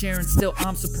 Roots sharing, still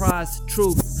I'm surprised.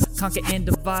 Truth, conquer and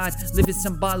divide. Living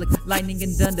symbolic, lightning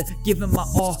and thunder. Giving my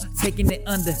all, taking it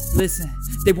under. Listen,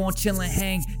 they won't chill and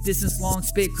hang. Distance long,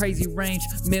 spit crazy range.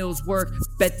 Mills work,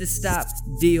 bet to stop.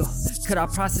 Deal, could I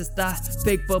process that?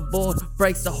 Fake but bold,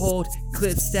 breaks the hold.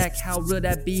 Clip stack, how real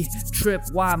that be? Trip,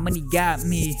 why money got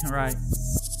me, right?